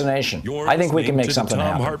vaccination. I think we can make something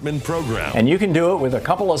happen. Tom Hartman Program. And you can do it with a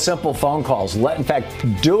couple of simple phone calls. In fact,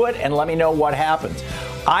 do it and let me know what happens.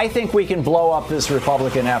 I think we can blow up this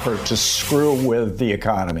Republican effort to screw with the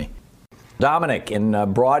economy. Dominic in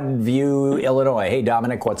Broadview, Illinois. Hey,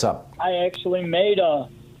 Dominic, what's up? I actually made a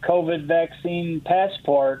COVID vaccine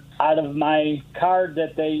passport out of my card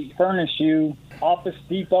that they furnish you. Office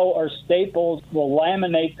Depot or Staples will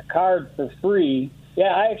laminate the card for free.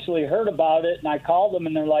 Yeah, I actually heard about it, and I called them,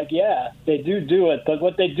 and they're like, yeah, they do it. But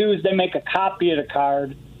what they do is they make a copy of the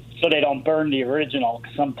card so they don't burn the original.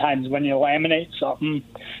 Sometimes when you laminate something,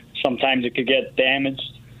 sometimes it could get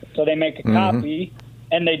damaged. So they make a copy,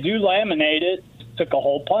 and they do laminate it. Took a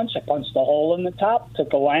hole punch. I punched a hole in the top,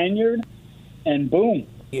 took a lanyard, and boom.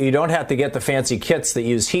 You don't have to get the fancy kits that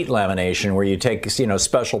use heat lamination where you take,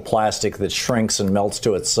 special plastic that shrinks and melts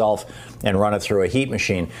to itself and run it through a heat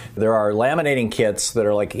machine. There are laminating kits that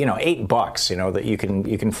are like, $8, that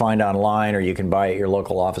you can find online or you can buy at your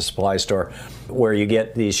local office supply store, where you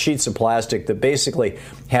get these sheets of plastic that basically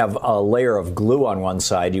have a layer of glue on one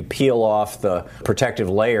side. You peel off the protective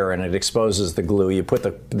layer and it exposes the glue. You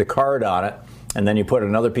put the card on it. And then you put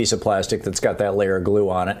another piece of plastic that's got that layer of glue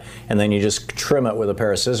on it, and then you just trim it with a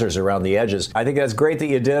pair of scissors around the edges. I think that's great that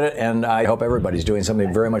you did it, and I hope everybody's doing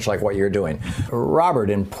something very much like what you're doing. Robert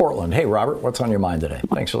in Portland. Hey, Robert, what's on your mind today?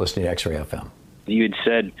 Thanks for listening to X-Ray FM. You had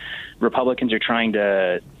said Republicans are trying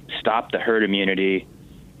to stop the herd immunity,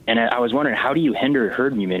 and I was wondering, how do you hinder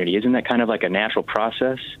herd immunity? Isn't that kind of like a natural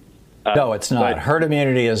process? No, it's not. Herd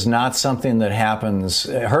immunity is not something that happens.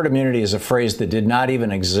 Herd immunity is a phrase that did not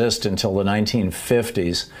even exist until the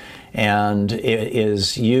 1950s, and it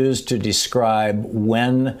is used to describe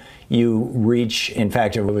when you reach, in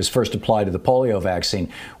fact, it was first applied to the polio vaccine,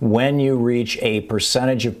 when you reach a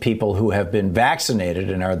percentage of people who have been vaccinated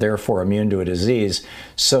and are therefore immune to a disease,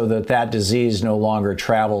 so that that disease no longer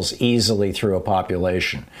travels easily through a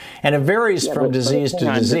population. And it varies from disease to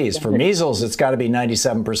disease. For measles, it's got to be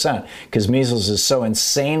 97%, because measles is so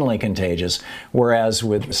insanely contagious, whereas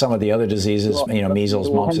with some of the other diseases, measles,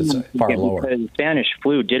 mumps, it's far lower. The Spanish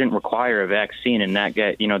flu didn't require a vaccine, and that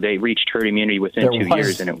they reached herd immunity within 2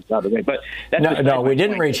 years, and it was out of the way. But no, we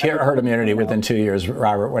didn't reach herd immunity within 2 years,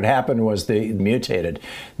 Robert. What happened was they mutated.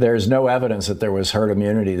 There's no evidence that there was herd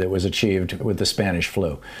immunity that was achieved with the Spanish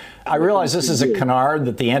flu. I realize this is a canard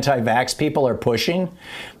that the anti-vax people are pushing.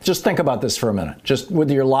 Just think about this for a minute, just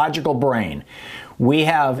with your logical brain. We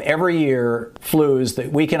have every year flus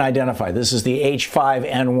that we can identify. This is the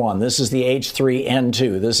H5N1. This is the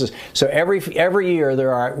H3N2. So every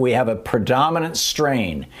year we have a predominant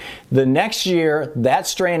strain. The next year, that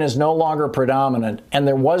strain is no longer predominant, and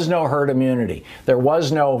there was no herd immunity. There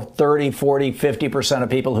was no 30, 40, 50% of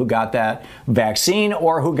people who got that vaccine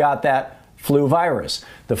or who got that flu virus.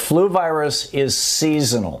 The flu virus is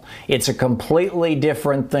seasonal. It's a completely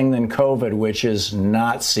different thing than COVID, which is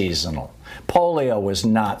not seasonal. Polio was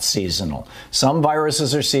not seasonal. Some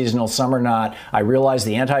viruses are seasonal, some are not. I realize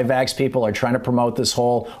the anti-vax people are trying to promote this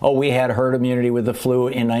whole, we had herd immunity with the flu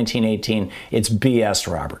in 1918. It's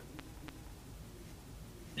BS, Robert.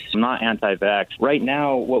 I'm not anti-vax. Right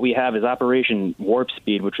now, what we have is Operation Warp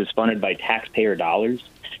Speed, which was funded by taxpayer dollars.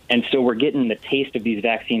 And so we're getting the taste of these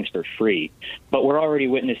vaccines for free. But we're already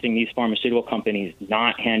witnessing these pharmaceutical companies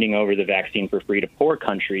not handing over the vaccine for free to poor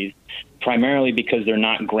countries, primarily because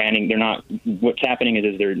what's happening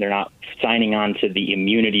is they're not signing on to the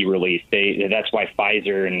immunity release. That's why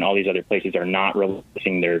Pfizer and all these other places are not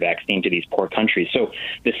releasing their vaccine to these poor countries. So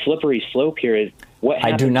the slippery slope here is what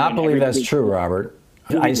happens. I do not believe that's true, Robert.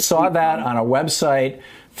 I saw that on a website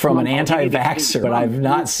from an anti-vaxxer, but I've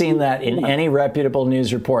not seen that in any reputable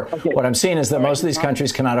news report. Okay. What I'm seeing is that most of these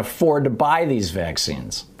countries cannot afford to buy these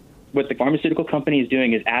vaccines. What the pharmaceutical company is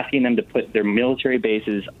doing is asking them to put their military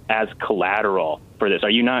bases as collateral for this. Are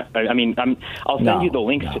you not? I'll send you the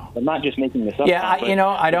links. No. I'm not just making this up.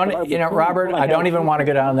 Yeah, Robert, I don't even want to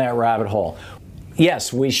go down that rabbit hole.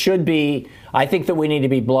 Yes, we should be. I think that we need to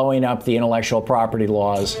be blowing up the intellectual property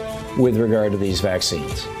laws with regard to these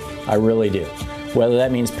vaccines. I really do. Whether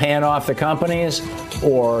that means paying off the companies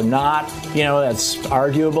or not, that's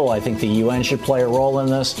arguable. I think the UN should play a role in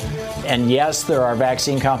this. And yes, there are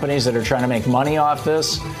vaccine companies that are trying to make money off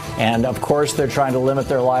this. And of course, they're trying to limit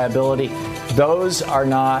their liability. Those are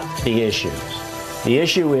not the issues. The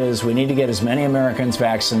issue is we need to get as many Americans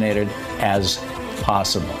vaccinated as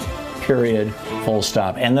possible. Period. Full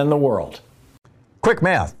stop. And then the world. Quick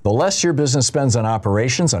math. The less your business spends on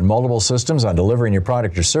operations, on multiple systems, on delivering your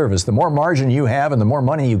product or service, the more margin you have and the more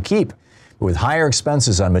money you keep. With higher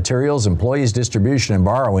expenses on materials, employees, distribution, and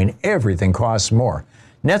borrowing, everything costs more.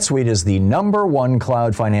 NetSuite is the #1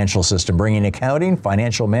 cloud financial system, bringing accounting,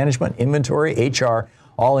 financial management, inventory, HR,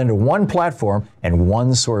 all into one platform and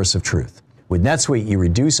one source of truth. With NetSuite, you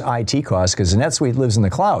reduce IT costs because NetSuite lives in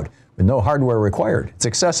the cloud with no hardware required. It's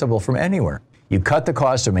accessible from anywhere. You cut the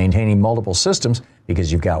cost of maintaining multiple systems because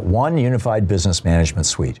you've got one unified business management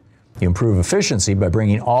suite. You improve efficiency by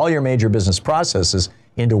bringing all your major business processes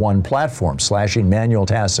into one platform, slashing manual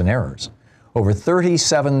tasks and errors. Over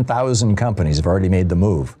 37,000 companies have already made the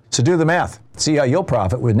move. So do the math. See how you'll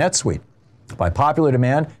profit with NetSuite. By popular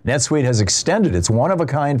demand, NetSuite has extended its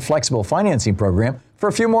one-of-a-kind flexible financing program for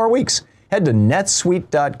a few more weeks. Head to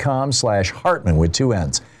netsuite.com/Hartman with 2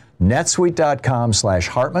 N's.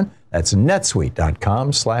 netsuite.com/Hartman. That's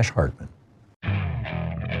netsuite.com/Hartman.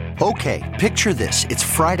 Okay, picture this. It's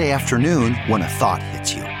Friday afternoon when a thought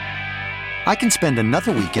hits you. I can spend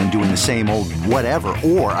another weekend doing the same old whatever,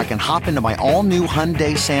 or I can hop into my all-new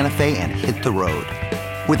Hyundai Santa Fe and hit the road.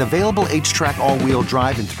 With available H-Track all-wheel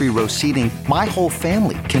drive and 3-row seating, my whole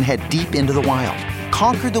family can head deep into the wild.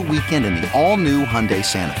 Conquer the weekend in the all-new Hyundai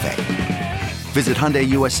Santa Fe. Visit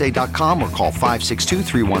HyundaiUSA.com or call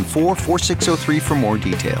 562-314-4603 for more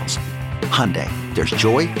details. Hyundai, there's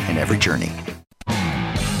joy in every journey.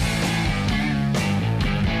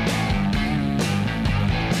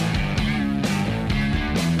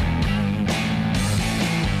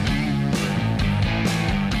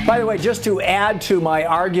 By the way, just to add to my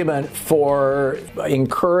argument for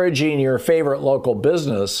encouraging your favorite local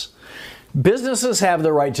business, businesses have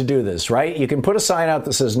the right to do this, right? You can put a sign out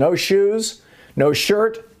that says no shoes, no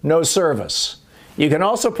shirt, no service. You can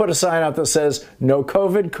also put a sign out that says no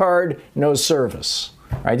COVID card, no service.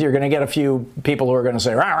 right? You're going to get a few people who are going to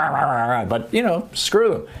say, rah, rah, rah, rah, rah, but, screw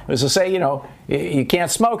them. It was to say, you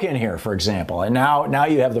can't smoke in here, for example. And now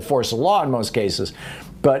you have the force of law in most cases.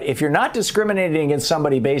 But if you're not discriminating against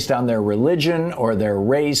somebody based on their religion or their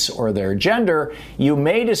race or their gender, you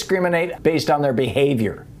may discriminate based on their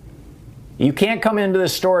behavior. You can't come into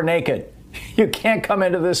this store naked. You can't come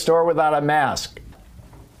into this store without a mask.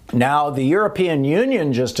 Now, the European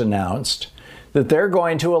Union just announced that they're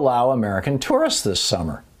going to allow American tourists this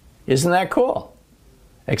summer. Isn't that cool?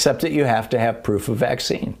 Except that you have to have proof of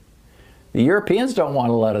vaccine. The Europeans don't want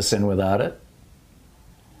to let us in without it.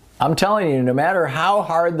 I'm telling you, no matter how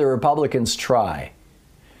hard the Republicans try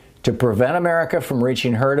to prevent America from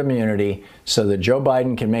reaching herd immunity so that Joe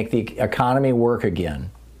Biden can make the economy work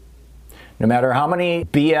again, no matter how many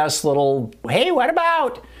BS little, hey, what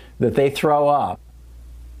about, that they throw up,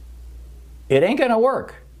 it ain't going to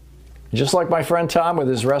work. Just like my friend Tom with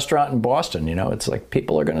his restaurant in Boston, it's like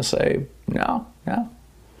people are going to say, no.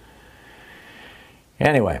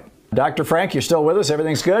 Anyway, Dr. Frank, you're still with us?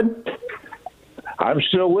 Everything's good? I'm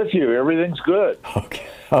still with you. Everything's good.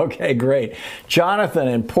 Okay, great. Jonathan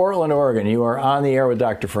in Portland, Oregon, you are on the air with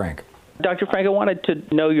Dr. Frank. Dr. Frank, I wanted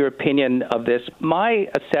to know your opinion of this. My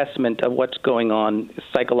assessment of what's going on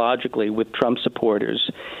psychologically with Trump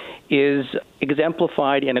supporters is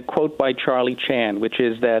exemplified in a quote by Charlie Chan, which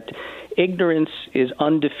is that ignorance is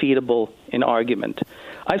undefeatable in argument.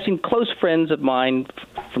 I've seen close friends of mine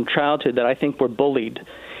from childhood that I think were bullied,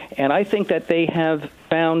 and I think that they have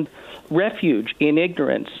found refuge in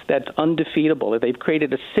ignorance that's undefeatable. They've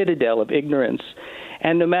created a citadel of ignorance,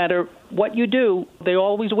 and no matter what you do, they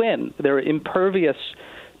always win. They're impervious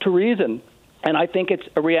to reason. And I think it's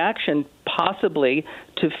a reaction possibly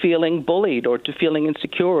to feeling bullied or to feeling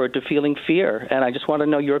insecure or to feeling fear. And I just want to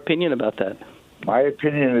know your opinion about that. My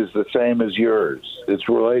opinion is the same as yours. It's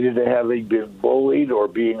related to having been bullied or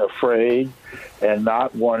being afraid and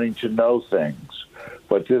not wanting to know things.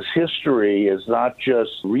 But this history is not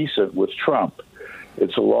just recent with Trump.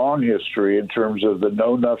 It's a long history in terms of the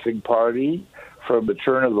Know-Nothing Party from the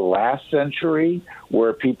turn of the last century,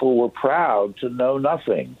 where people were proud to know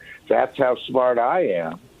nothing. That's how smart I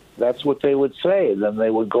am. That's what they would say. And then they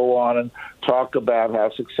would go on and talk about how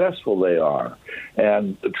successful they are.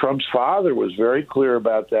 And Trump's father was very clear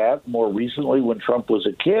about that. More recently, when Trump was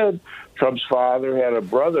a kid, Trump's father had a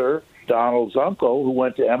brother, Donald's uncle, who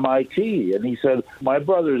went to MIT. And he said, my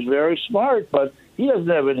brother's very smart, but he doesn't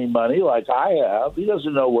have any money like I have. He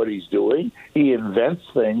doesn't know what he's doing. He invents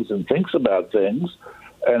things and thinks about things.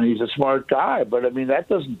 And he's a smart guy, but, that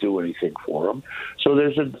doesn't do anything for him. So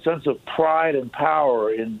there's a sense of pride and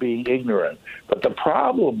power in being ignorant. But the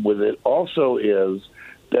problem with it also is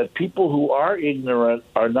that people who are ignorant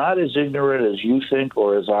are not as ignorant as you think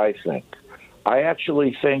or as I think. I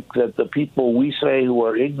actually think that the people we say who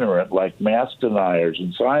are ignorant, like math deniers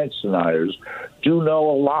and science deniers, do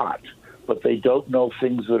know a lot, but they don't know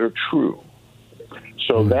things that are true.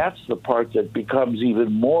 So that's the part that becomes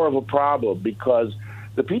even more of a problem, because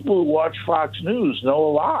the people who watch Fox News know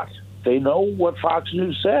a lot. They know what Fox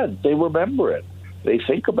News said. They remember it. They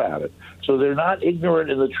think about it. So they're not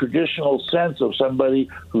ignorant in the traditional sense of somebody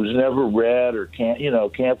who's never read or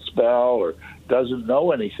can't spell or doesn't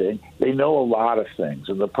know anything. They know a lot of things.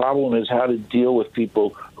 And the problem is how to deal with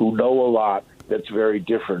people who know a lot that's very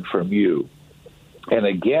different from you. And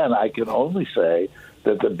again, I can only say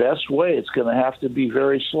that the best way, it's going to have to be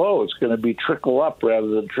very slow. It's going to be trickle up rather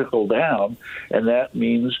than trickle down. And that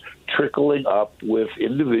means trickling up with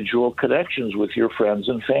individual connections with your friends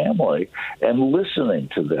and family and listening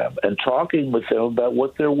to them and talking with them about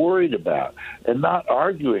what they're worried about and not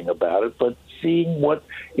arguing about it, but seeing what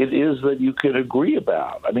it is that you can agree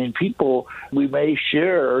about. People, we may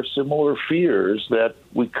share similar fears, that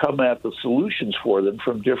we come at the solutions for them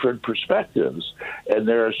from different perspectives. And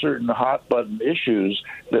there are certain hot-button issues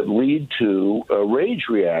that lead to rage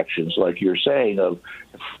reactions, like you're saying, of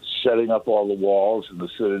setting up all the walls and the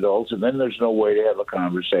citadels, and then there's no way to have a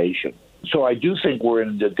conversation. So I do think we're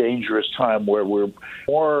in a dangerous time where we're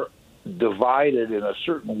more divided in a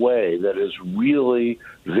certain way that is really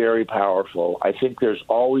very powerful. I think there's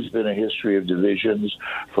always been a history of divisions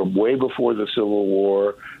from way before the Civil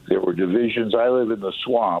War. There were divisions. I live in the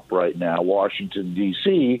swamp right now, Washington,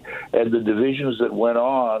 D.C., and the divisions that went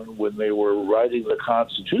on when they were writing the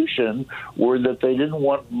Constitution were that they didn't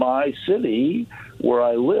want my city where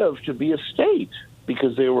I live to be a state,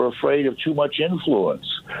 because they were afraid of too much influence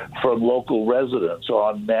from local residents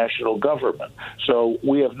on national government. So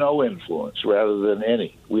we have no influence rather than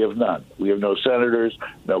any. We have none. We have no senators,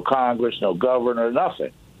 no Congress, no governor,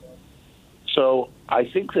 nothing. So I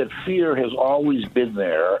think that fear has always been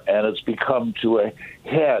there, and it's become to a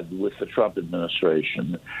head with the Trump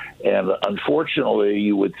administration. And unfortunately,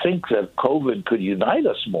 you would think that COVID could unite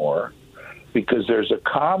us more, because there's a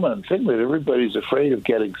common thing that everybody's afraid of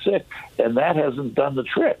getting sick, and that hasn't done the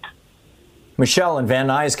trick. Michelle in Van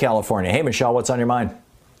Nuys, California. Hey, Michelle, what's on your mind?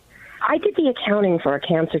 I did the accounting for a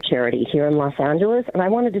cancer charity here in Los Angeles, and I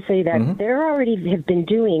wanted to say that there already have been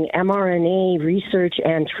doing mRNA research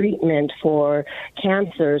and treatment for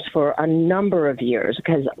cancers for a number of years,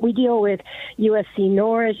 because we deal with USC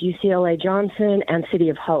Norris, UCLA Johnson, and City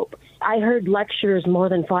of Hope. I heard lectures more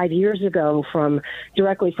than 5 years ago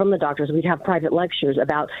directly from the doctors. We'd have private lectures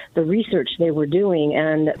about the research they were doing,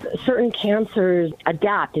 and certain cancers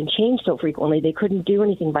adapt and change so frequently they couldn't do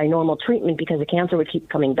anything by normal treatment because the cancer would keep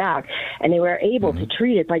coming back, and they were able to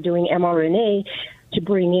treat it by doing mRNA to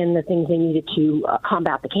bring in the things they needed to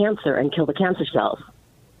combat the cancer and kill the cancer cells.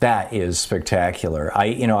 That is spectacular.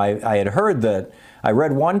 I had heard that. I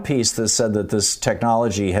read one piece that said that this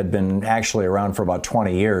technology had been actually around for about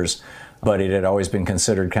 20 years, but it had always been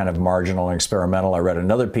considered kind of marginal and experimental. I read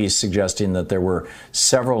another piece suggesting that there were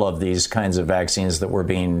several of these kinds of vaccines that were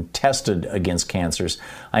being tested against cancers.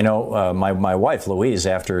 I know my wife, Louise,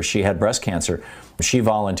 after she had breast cancer, she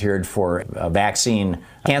volunteered for a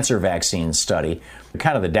cancer vaccine study.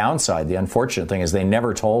 Kind of the downside, the unfortunate thing is they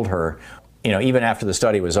never told her, even after the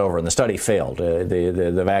study was over, and the study failed,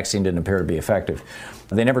 the vaccine didn't appear to be effective.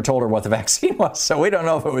 They never told her what the vaccine was, so we don't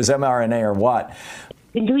know if it was mRNA or what.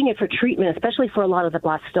 Been doing it for treatment, especially for a lot of the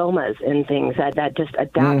blastomas and things that just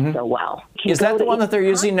adapt so well. Is that the one that they're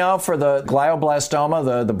using now for the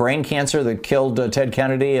glioblastoma, the brain cancer that killed Ted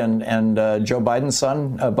Kennedy and Joe Biden's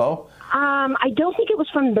son, Beau? I don't think it was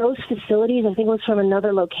from those facilities. I think it was from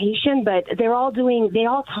another location, but they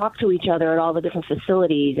all talk to each other at all the different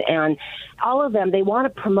facilities, and all of them, they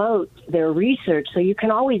want to promote their research. So you can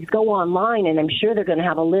always go online, and I'm sure they're going to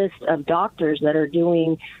have a list of doctors that are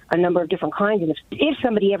doing a number of different kinds. And if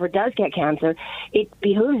somebody ever does get cancer, it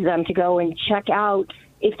behooves them to go and check out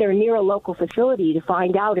if they're near a local facility to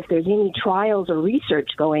find out if there's any trials or research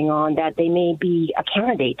going on that they may be a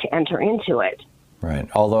candidate to enter into it. Right.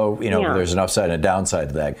 Although, there's an upside and a downside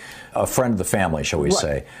to that. A friend of the family, shall we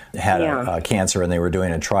say, had a cancer, and they were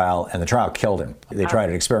doing a trial, and the trial killed him. They tried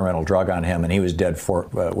an experimental drug on him, and he was dead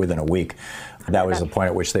within a week. That was the point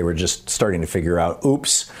at which they were just starting to figure out,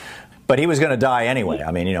 oops. But he was going to die anyway.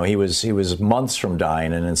 I mean, he was months from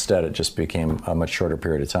dying, and instead it just became a much shorter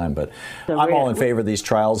period of time. But I'm all in favor of these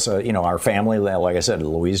trials. Our family, like I said,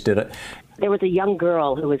 Louise did it. There was a young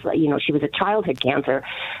girl who was, she was a childhood cancer,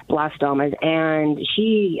 blastomas, and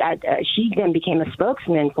she then became a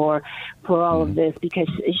spokesman for all of this, because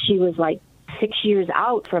she was like 6 years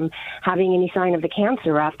out from having any sign of the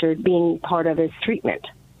cancer after being part of his treatment.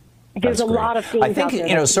 There's a lot of things. I think,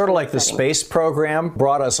 sort of like the space program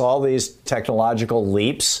brought us all these technological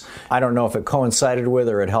leaps. I don't know if it coincided with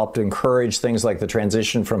or it helped encourage things like the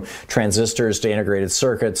transition from transistors to integrated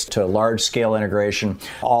circuits to large-scale integration,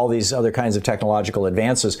 all these other kinds of technological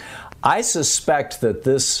advances. I suspect that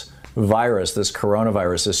this virus, this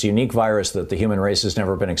coronavirus, this unique virus that the human race has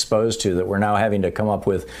never been exposed to, that we're now having to come up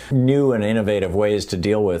with new and innovative ways to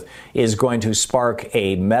deal with, is going to spark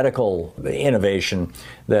a medical innovation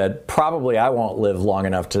that probably I won't live long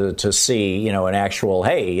enough to see, an actual,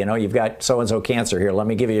 hey, you've got so-and-so cancer here, let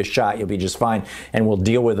me give you a shot, you'll be just fine, and we'll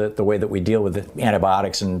deal with it the way that we deal with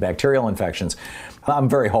antibiotics and bacterial infections. I'm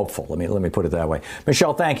very hopeful. Let me put it that way.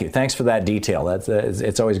 Michelle, thank you. Thanks for that detail.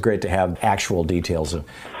 It's always great to have actual details of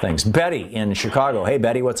things. Betty in Chicago. Hey,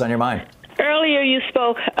 Betty, what's on your mind? Earlier you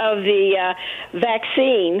spoke of the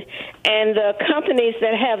vaccine and the companies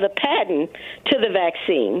that have the patent to the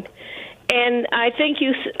vaccine. And I think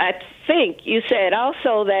you said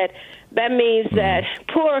also that means that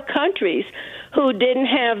poor countries who didn't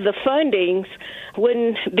have the fundings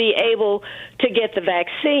wouldn't be able to get the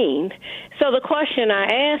vaccine. So the question I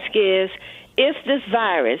ask is, if this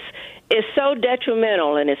virus is so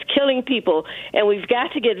detrimental and it's killing people, and we've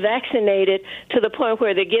got to get vaccinated to the point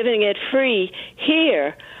where they're giving it free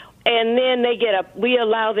here, and then we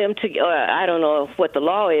allow them to, I don't know what the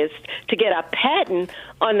law is, to get a patent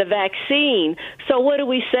on the vaccine. So what are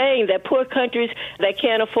we saying? That poor countries that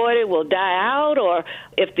can't afford it will die out? Or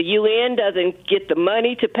if the UN doesn't get the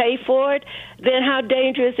money to pay for it, then how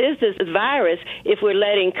dangerous is this virus if we're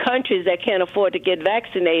letting countries that can't afford to get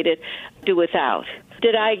vaccinated do without?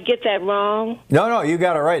 Did I get that wrong? No, you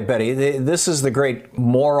got it right, Betty. This is the great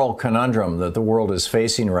moral conundrum that the world is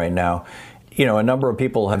facing right now. A number of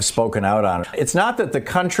people have spoken out on it. It's not that the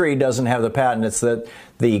country doesn't have the patent, it's that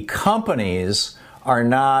the companies are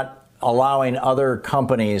not allowing other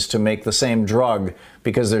companies to make the same drug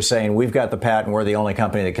because they're saying we've got the patent, we're the only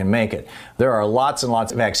company that can make it. There are lots and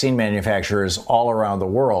lots of vaccine manufacturers all around the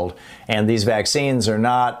world, and these vaccines are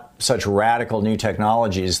not such radical new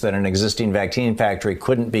technologies that an existing vaccine factory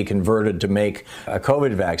couldn't be converted to make a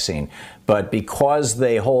COVID vaccine. But because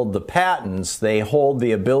they hold the patents, they hold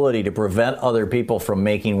the ability to prevent other people from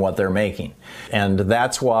making what they're making. And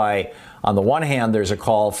that's why, on the one hand, there's a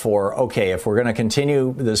call for, okay, if we're going to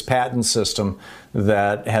continue this patent system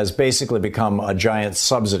that has basically become a giant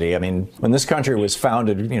subsidy. I mean, when this country was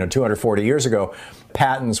founded, 240 years ago,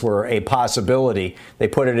 patents were a possibility. They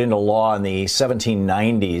put it into law in the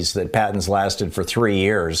 1790s that patents lasted for 3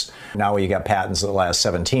 years. Now you got patents that last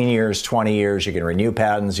 17 years, 20 years. You can renew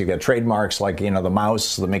patents. You got trademarks like, the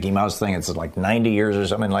mouse, the Mickey Mouse thing. It's like 90 years or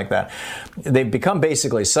something like that. They've become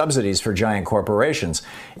basically subsidies for giant corporations.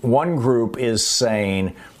 One group is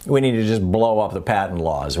saying we need to just blow up the patent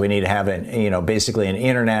laws. We need to have basically an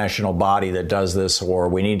international body that does this, or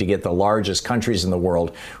we need to get the largest countries in the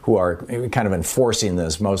world who are kind of enforcing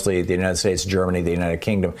this, mostly the United States, Germany, the United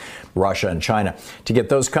Kingdom, Russia, and China, to get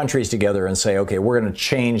those countries together and say, okay, we're going to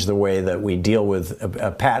change the way that we deal with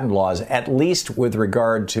patent laws, at least with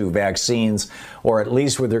regard to vaccines, or at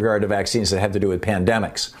least with regard to vaccines that have to do with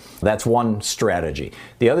pandemics. That's one strategy.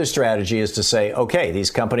 The other strategy is to say, okay,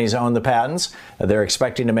 these companies own the patents. They're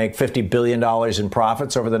expecting to make $50 billion in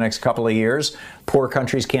profits over the next couple of years. Poor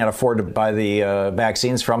countries can't afford to buy the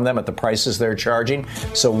vaccines from them at the prices they're charging.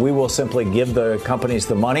 So we will simply give the companies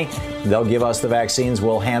the money. They'll give us the vaccines.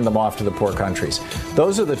 We'll hand them off to the poor countries.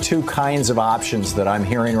 Those are the two kinds of options that I'm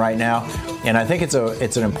hearing right now. And I think it's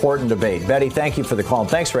an important debate. Betty, thank you for the call. And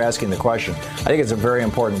thanks for asking the question. I think it's a very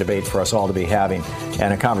important debate for us all to be having,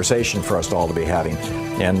 and a conversation for us all to be having.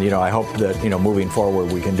 And, I hope that, moving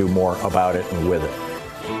forward, we can do more about it and with it.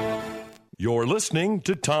 You're listening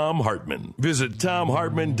to Thom Hartmann. Visit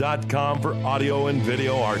ThomHartmann.com for audio and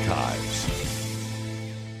video archives.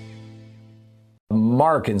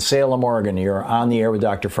 Mark in Salem, Oregon, you're on the air with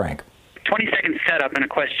Dr. Frank. 20-second setup and a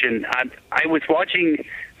question. I was watching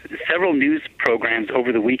several news programs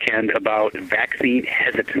over the weekend about vaccine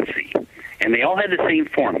hesitancy, and they all had the same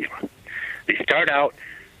formula. They start out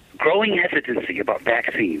growing hesitancy about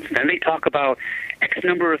vaccines. Then they talk about X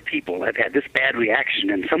number of people have had this bad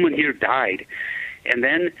reaction and someone here died. And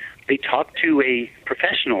then they talk to a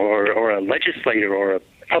professional or a legislator or a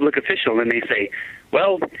public official, and they say,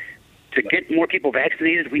 well, to get more people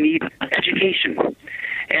vaccinated, we need education.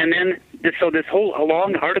 And then, so this whole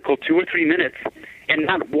long article, 2 or 3 minutes, and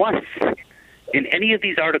not once in any of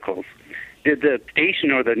these articles did the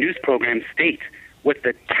station or the news program state what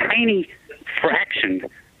the tiny fraction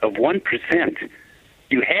of 1%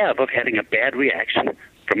 you have of having a bad reaction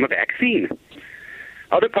from a vaccine.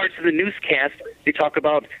 Other parts of the newscast, they talk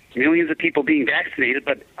about millions of people being vaccinated,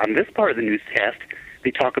 but on this part of the newscast, they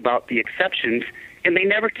talk about the exceptions, and they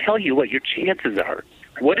never tell you what your chances are.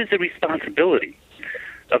 What is the responsibility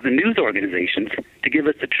of the news organizations to give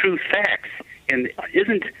us the true facts? And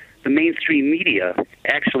isn't the mainstream media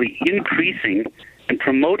actually increasing and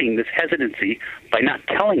promoting this hesitancy by not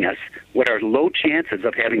telling us what our low chances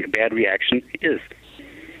of having a bad reaction is?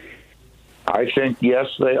 I think, yes,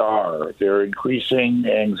 they are. They're increasing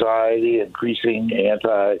anxiety, increasing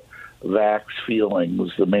anti-vax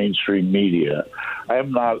feelings, the mainstream media.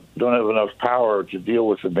 don't have enough power to deal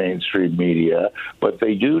with the mainstream media, but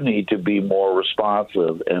they do need to be more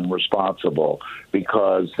responsive and responsible,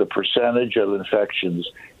 because the percentage of infections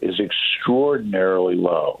is extraordinarily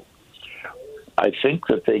low. I think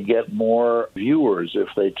that they get more viewers if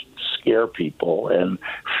they scare people, and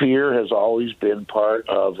fear has always been part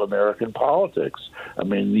of American politics. I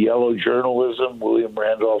mean, yellow journalism, William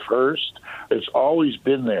Randolph Hearst, it's always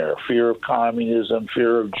been there. Fear of communism,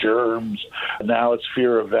 fear of germs. Now it's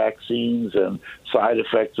fear of vaccines and side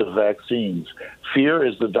effects of vaccines. Fear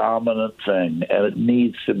is the dominant thing, and it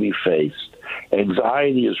needs to be faced.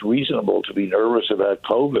 Anxiety is reasonable to be nervous about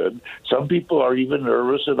COVID. Some people are even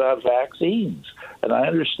nervous about vaccines, and I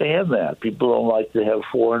understand that. People don't like to have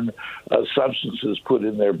foreign substances put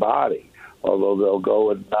in their body, although they'll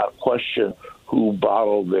go and not question who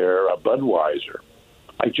bottled their Budweiser.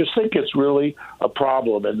 I just think it's really a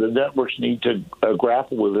problem, and the networks need to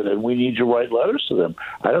grapple with it, and we need to write letters to them.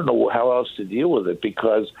 I don't know how else to deal with it,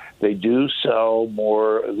 because they do sell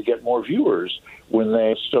more, they get more viewers when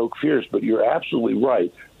they stoke fears. But you're absolutely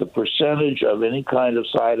right. The percentage of any kind of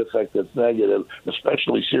side effect that's negative,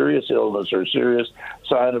 especially serious illness or serious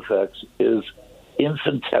side effects, is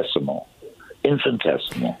infinitesimal.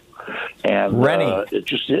 And Rennie, it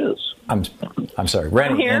just is. I'm sorry.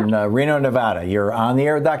 Rennie in Reno, Nevada. You're on the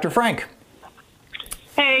air with Dr. Frank.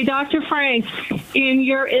 Hey, Dr. Frank, in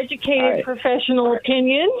your educated professional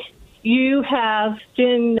opinion, you have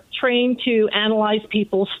been trained to analyze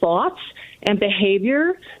people's thoughts and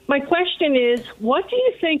behavior. My question is, what do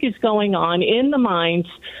you think is going on in the minds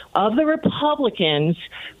of the Republicans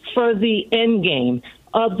for the end game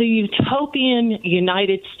of the utopian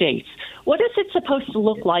United States? What is it supposed to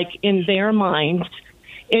look like in their minds,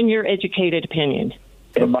 in your educated opinion?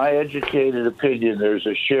 In my educated opinion, there's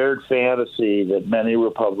a shared fantasy that many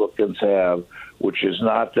Republicans have, which is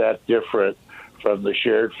not that different from the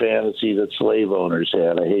shared fantasy that slave owners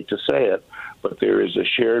had. I hate to say it, but there is a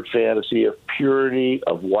shared fantasy of purity,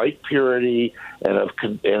 of white purity, and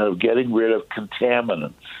of getting rid of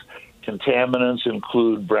contaminants. Contaminants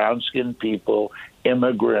include brown-skinned people,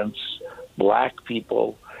 immigrants, black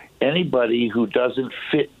people, anybody who doesn't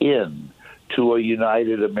fit in to a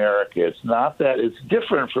united America. It's not that it's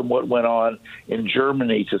different from what went on in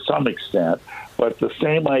Germany to some extent, but the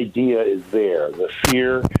same idea is there, the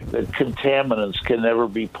fear that contaminants can never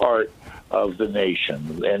be part of the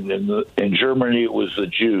nation. And in Germany, it was the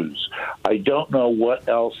Jews. I don't know what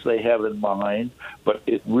else they have in mind, but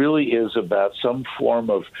it really is about some form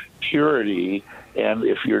of purity. And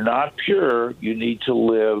if you're not pure, you need to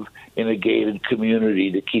live in a gated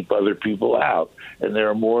community to keep other people out. And there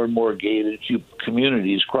are more and more gated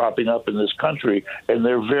communities cropping up in this country, and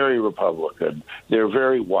they're very Republican, they're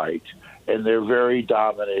very white, and they're very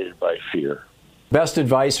dominated by fear. Best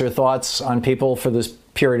advice or thoughts on people for this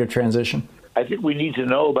period of transition? I think we need to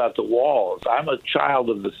know about the walls. I'm a child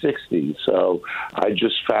of the 60s, so I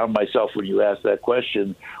just found myself, when you asked that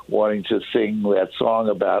question, wanting to sing that song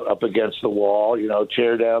about up against the wall,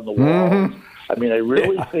 tear down the walls. Mm-hmm. I mean, I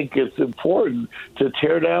really think it's important to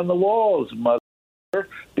tear down the walls, mother,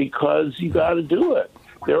 because you got to do it.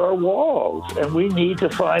 There are walls, and we need to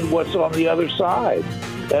find what's on the other side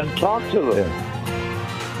and talk to them.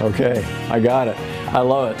 Okay, I got it. I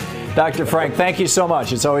love it. Dr. Frank, thank you so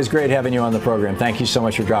much. It's always great having you on the program. Thank you so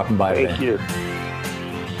much for dropping by today. Thank you.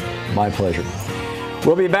 My pleasure.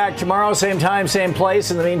 We'll be back tomorrow, same time, same place.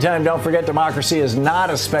 In the meantime, don't forget, democracy is not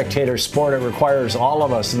a spectator sport. It requires all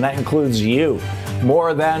of us, and that includes you,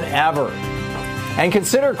 more than ever. And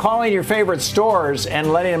consider calling your favorite stores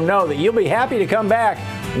and letting them know that you'll be happy to come back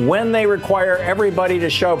when they require everybody to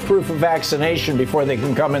show proof of vaccination before they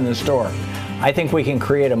can come in the store. I think we can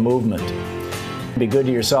create a movement. Be good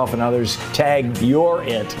to yourself and others. Tag You're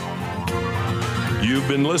It. You've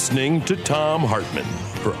been listening to Thom Hartmann.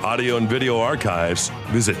 For audio and video archives,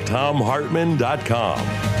 visit thomhartmann.com.